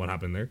know what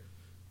happened there.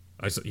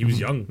 He was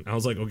young. I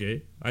was like,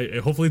 okay.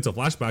 Hopefully it's a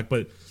flashback,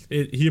 but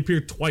he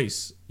appeared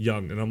twice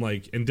young, and I'm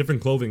like in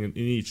different clothing in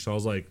each. So I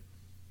was like,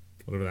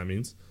 whatever that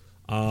means.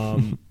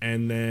 And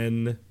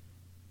then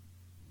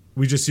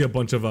we just see a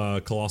bunch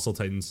of colossal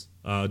titans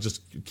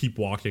just keep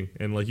walking,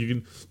 and like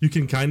you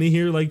can kind of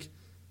hear like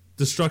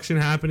destruction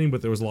happening,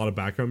 but there was a lot of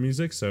background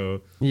music.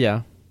 So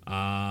Yeah.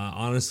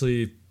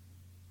 honestly,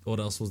 what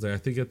else was there? I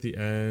think at the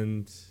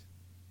end,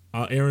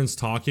 Aaron's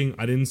talking.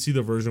 I didn't see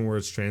the version where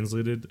it's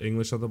translated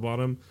English at the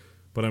bottom,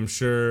 but I'm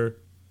sure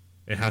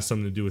it has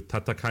something to do with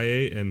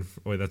tatakae and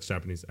wait, that's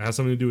Japanese. It has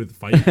something to do with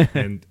fight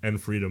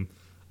and freedom.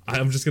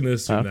 I'm just gonna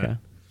assume that.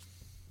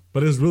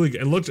 But it was really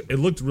good. It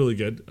looked really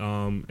good.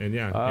 And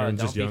yeah,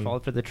 Aaron's just Don't be young.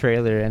 fault for the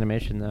trailer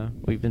animation though.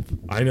 We've been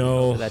I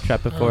know. for that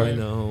trap before. I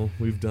know.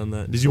 We've done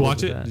that. Did you What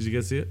watch was it? that? Did you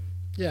guys see it?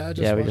 Yeah, I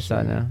just Yeah, we watched just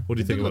saw it now. What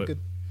do you think did about look it?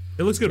 good.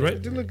 It looks good, right?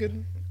 It did look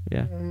good.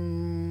 Yeah. I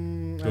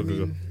Go.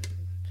 mean,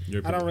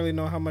 I don't really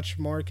know how much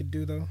more it could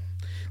do though.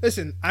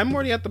 Listen, I'm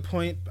already at the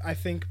point. I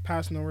think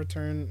past no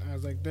return. I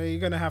was like, they're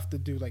gonna have to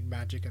do like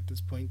magic at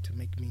this point to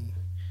make me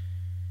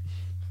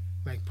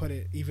like put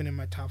it even in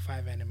my top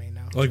 5 anime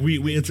now. Like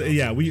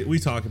we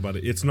talk about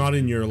it. It's not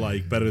in your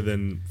like better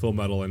than Full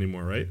Metal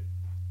anymore, right?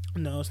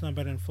 No, it's not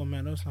better than Full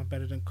Metal. It's not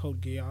better than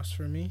Code Geass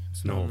for me.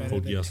 It's No, not better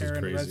Code than Geass is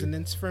Terran crazy.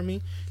 Resonance for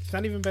me. It's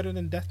not even better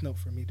than Death Note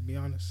for me, to be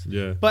honest.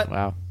 Yeah. But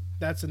Wow.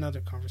 that's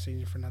another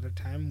conversation for another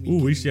time. We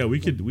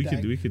can could do We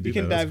that. can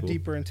That's dive cool.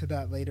 deeper into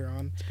that later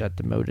on. It's got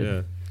demoted.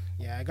 Yeah.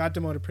 Yeah, I got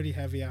demoted pretty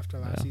heavy after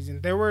last Yeah.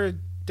 season. There were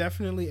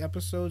definitely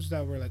episodes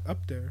that were like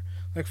up there.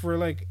 Like for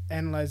like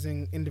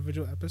analyzing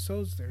individual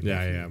episodes, there are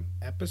definitely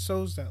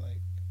episodes that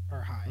like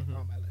are high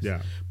on my list.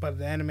 Yeah. But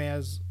the anime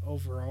as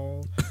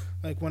overall,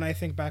 like when I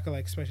think back of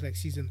like especially like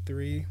season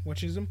 3,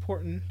 which is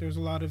important, there's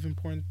a lot of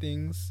important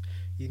things.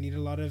 You need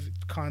a lot of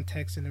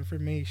context and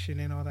information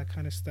and all that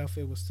kind of stuff.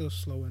 It was still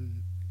slow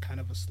and kind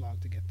of a slog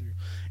to get through.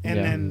 And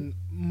Yeah. then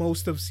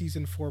most of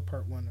season 4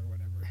 part 1 or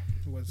whatever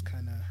was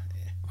kind of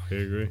I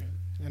agree.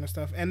 and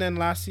stuff. And then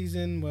last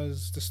season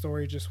was the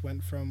story just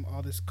went from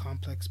all this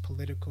complex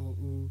political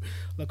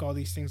look, all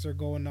these things are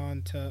going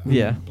on to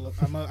Yeah.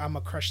 I'm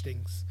a crush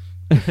things.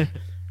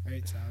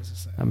 Right, so I was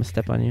just like, I'm gonna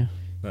step on you.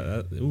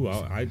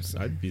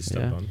 I'd be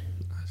stepped on.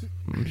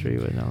 I'm sure you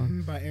would know.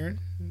 By Aaron,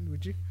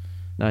 would you?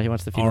 No, he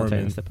wants the female Titan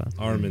Armin. to step on.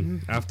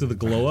 Armin. After the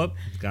glow up,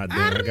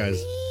 goddamn, that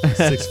guy's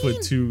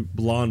 6'2"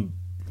 blonde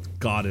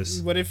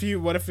goddess. What if you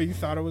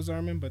thought it was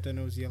Armin, but then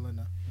it was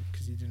Yelena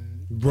because you didn't?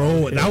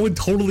 Bro, that would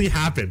totally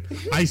happen.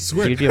 I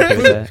swear. You'd be okay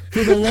with that.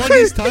 For the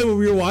longest time when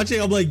we were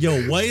watching, I'm like,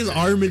 yo, why is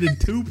Armin in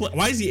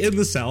why is he in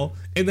the cell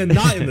and then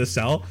not in the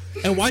cell?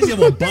 And why does he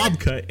have a bob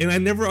cut? And I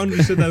never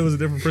understood that it was a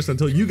different person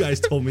until you guys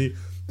told me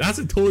that's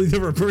a totally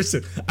different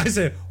person. I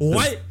said,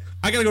 what?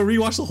 I gotta go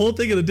rewatch the whole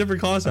thing in a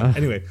different costume.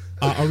 Anyway,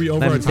 are we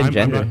over our time?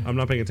 I'm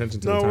not paying attention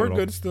to the time. No, we're at all.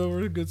 Good still.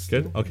 We're good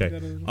still. Good? Okay.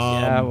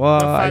 Yeah,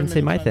 well, I didn't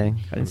say my thing.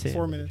 I didn't say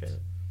 4 minutes.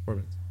 4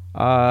 minutes.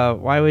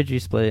 Why would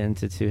you split it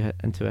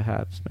into a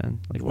halves,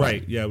 man? Like, why?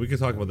 Right, yeah, we could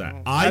talk about that.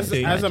 As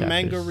a Chapters.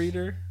 manga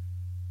reader,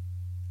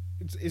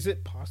 is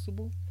it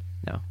possible?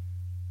 No.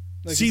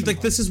 See, like,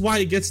 this is why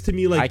it gets to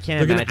me, like, I can't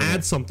they're going to imagine add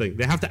it. something.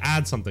 They have to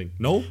add something.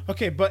 No?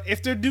 Okay, but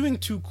if they're doing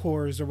 2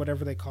 cores or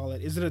whatever they call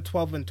it, is it a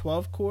 12 and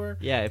 12 core?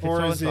 Yeah, if it's or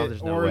 12 is and 12, it,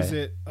 there's no or way. is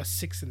it a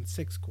 6 and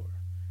 6 core?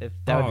 If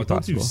that would be don't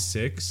possible. do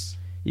 6.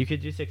 You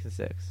could do 6 and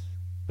 6,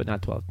 but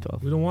not 12 and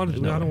 12. We don't want to.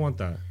 There's no I don't way. want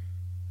that.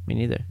 Me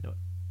neither. No.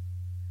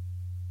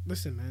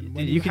 Listen, man. You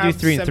When could do have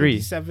 3 and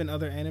 3. 77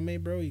 other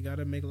anime, bro, you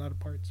gotta make a lot of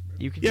parts, bro.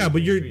 You could Yeah, do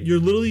but 3 and 3. you're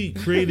literally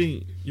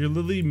creating. You're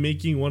literally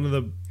making one of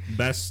the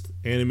best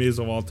animes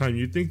of all time.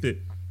 You'd think that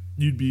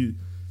you'd be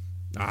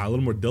a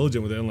little more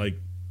diligent with it and like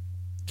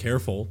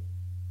careful.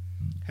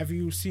 Have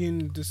you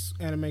seen this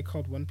anime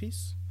called One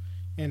Piece?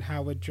 And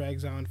how it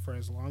drags on for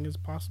as long as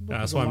possible? Yeah,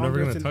 that's The why I'm never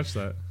longer gonna it's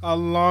touch that.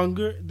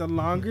 the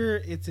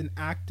longer it's an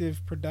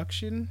active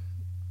production,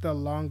 the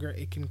longer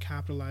it can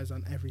capitalize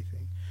on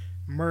everything.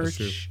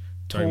 Merch,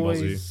 Dragon Ball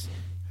Z. toys,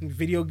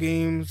 video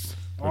games,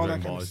 Or all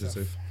Dragon that Ball, kind I of should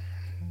stuff. say.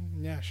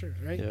 Yeah, sure,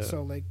 right? Yeah.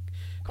 So like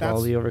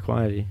Quality over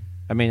quantity.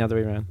 I mean, other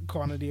way around.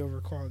 quantity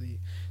over quality.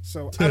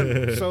 So I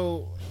don't,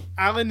 so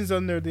Alan is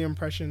under the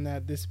impression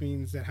that this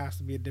means there has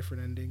to be a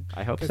different ending.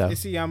 I hope so.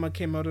 Because Isayama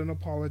came out and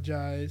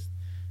apologized.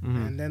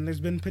 Mhm. And then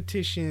there's been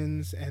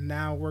petitions, and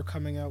now we're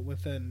coming out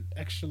with an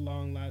extra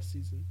long last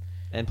season.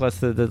 And plus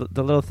the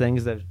little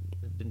things that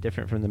have been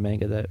different from the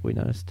manga that we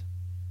noticed.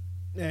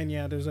 And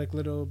yeah, there's like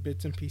little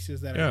bits and pieces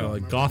that Yeah, I don't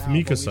like remember Goth now, but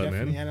we Mikasa, man.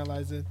 definitely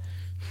analyze it.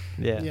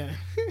 Yeah. Yeah.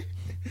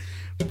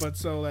 But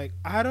so like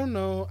I don't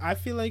know. I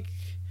feel like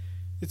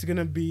it's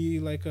gonna be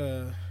like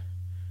the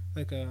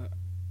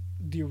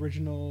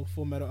original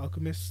Full Metal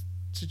Alchemist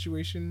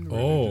situation.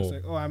 Where they're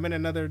just like, I'm in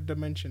another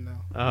dimension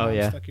now. Oh, I'm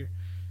yeah. stuck here.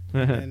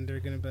 And they're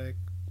gonna be like,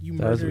 you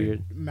That was murdered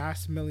weird.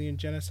 mass million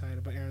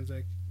genocide. But Aaron's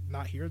like,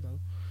 not here though.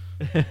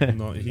 Not And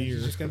then here.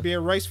 he's just gonna be a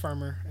rice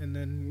farmer, and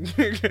then do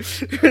it.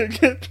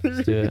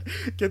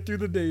 get through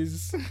the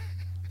days.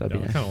 That'd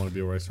Yeah, I be kind of want to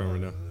be a rice farmer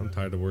now. I'm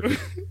tired of working.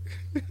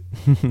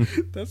 nice.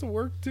 That's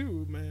work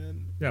too,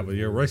 man. Yeah, but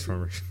you're a rice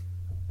farmer.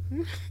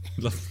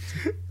 What's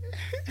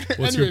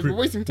Anyway, your we're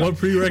wasting time. what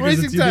prerequisites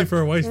Wasting do you need time.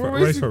 for a rice We're farmer?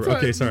 wasting time.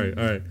 Okay, sorry.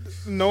 All right.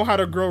 Know how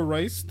to grow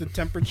rice, the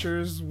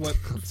temperatures, what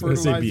I was gonna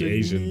say fertilizer be you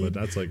Asian, need. but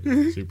that's like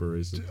super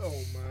racist. Oh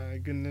my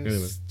goodness!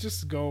 Anyway.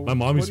 Just go. My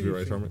mom What used to do be a you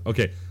rice think? farmer.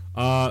 Okay.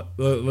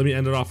 Let me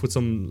end it off with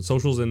some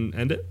socials and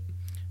end it.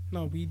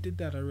 No, we did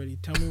that already.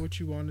 Tell me what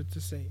you wanted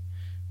to say.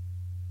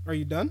 Are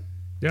you done?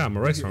 Yeah, I'm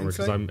a rice Your farmer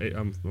because insight?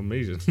 I'm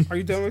Asian. Are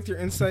you done with your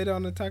insight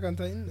on Attack on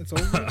Titan? It's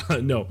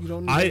over. No, You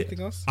don't need anything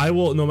else. I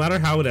will. No matter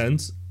how it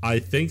ends, I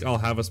think I'll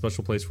have a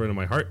special place for it in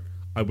my heart.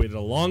 I waited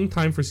a long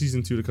time for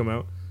season 2 to come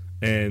out,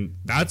 and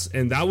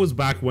that was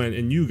back when,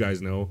 and you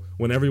guys know,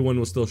 when everyone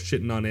was still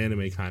shitting on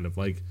anime, kind of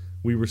like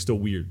we were still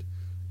weird,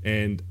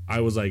 and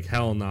I was like,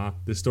 hell nah,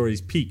 this story's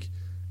peak,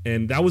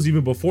 and that was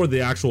even before the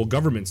actual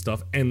government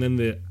stuff, and then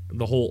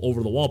the whole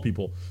over the wall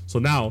people. So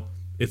now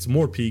it's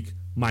more peak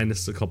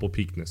minus a couple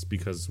peakness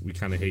because we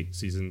kind of hate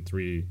season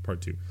 3 part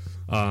 2.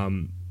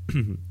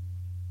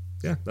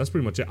 Yeah, that's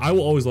pretty much it. I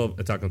will always love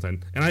Attack on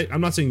Titan, and I'm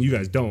not saying you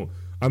guys don't.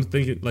 I'm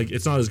thinking like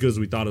it's not as good as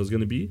we thought it was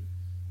going to be,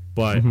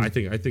 but I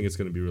think it's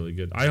going to be really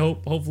good.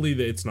 Hopefully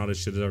that it's not as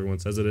shit as everyone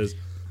says it is,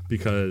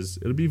 because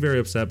it'll be very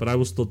upset, but I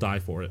will still die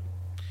for it.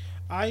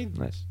 I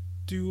Nice.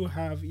 do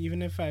have,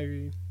 even if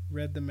I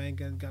read the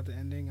manga and got the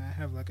ending, I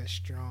have like a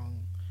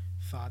strong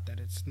thought that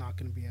it's not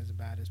going to be as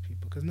bad as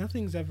people, because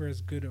nothing's ever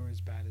as good or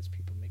as bad as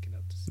people make it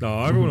out to be. No,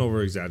 everyone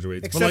over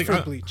exaggerates. Except but like,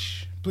 for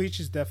Bleach.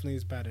 Bleach is definitely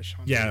as bad as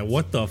Sean. yeah,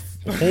 what the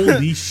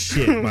holy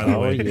shit! By the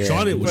Oh, way, yeah.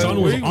 Sean was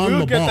We'll on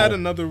the get ball. that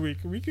another week.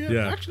 We can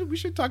Yeah. actually we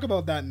should talk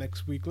about that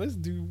next week. Let's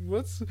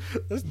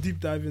deep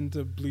dive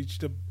into Bleach,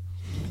 the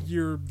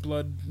your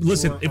blood.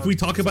 Listen, war if we arc,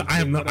 talk about, I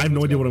have something,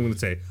 no idea whatever's what I'm going to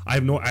say. I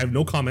have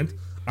no comment.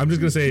 I'm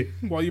just going to say,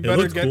 Well, you it better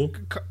looks get. cool.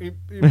 You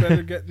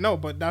better get. No,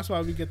 but that's why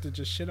we get to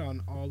just shit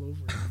on all over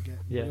and get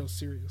Yeah. real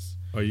serious.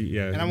 Oh,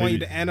 yeah, And I want you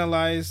to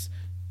analyze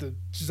the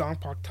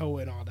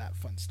Zanpakuto and all that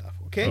fun stuff.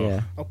 Okay.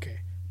 Yeah. Okay.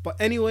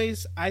 But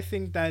anyways, I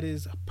think that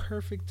is a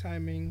perfect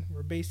timing.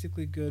 We're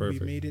basically good.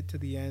 Perfect. We made it to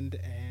the end,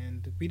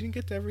 and we didn't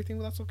get to everything,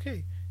 but that's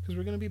okay, because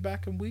we're gonna be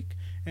back in a week,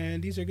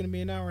 and these are gonna be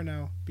an hour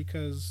now,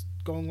 because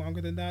going longer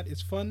than that is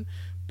fun,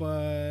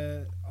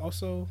 but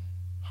also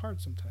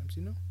hard sometimes,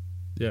 you know.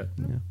 Yeah.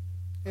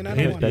 and I You don't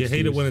hate, want you it.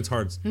 hate it when it's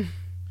hard.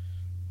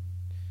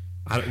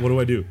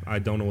 What do? I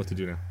don't know what to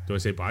do now. Do I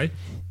say bye?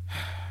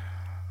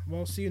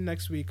 Well, see you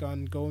next week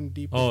on Going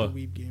Deep Oh, with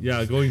the Weeb Games.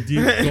 yeah, going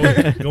deep,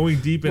 going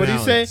deep. What and do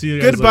you say? See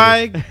you guys Goodbye,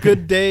 later.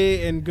 good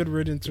day, and good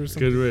riddance or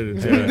something. Good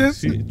riddance. Yeah.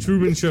 See,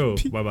 Truman Show.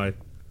 Bye bye.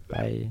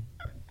 Bye.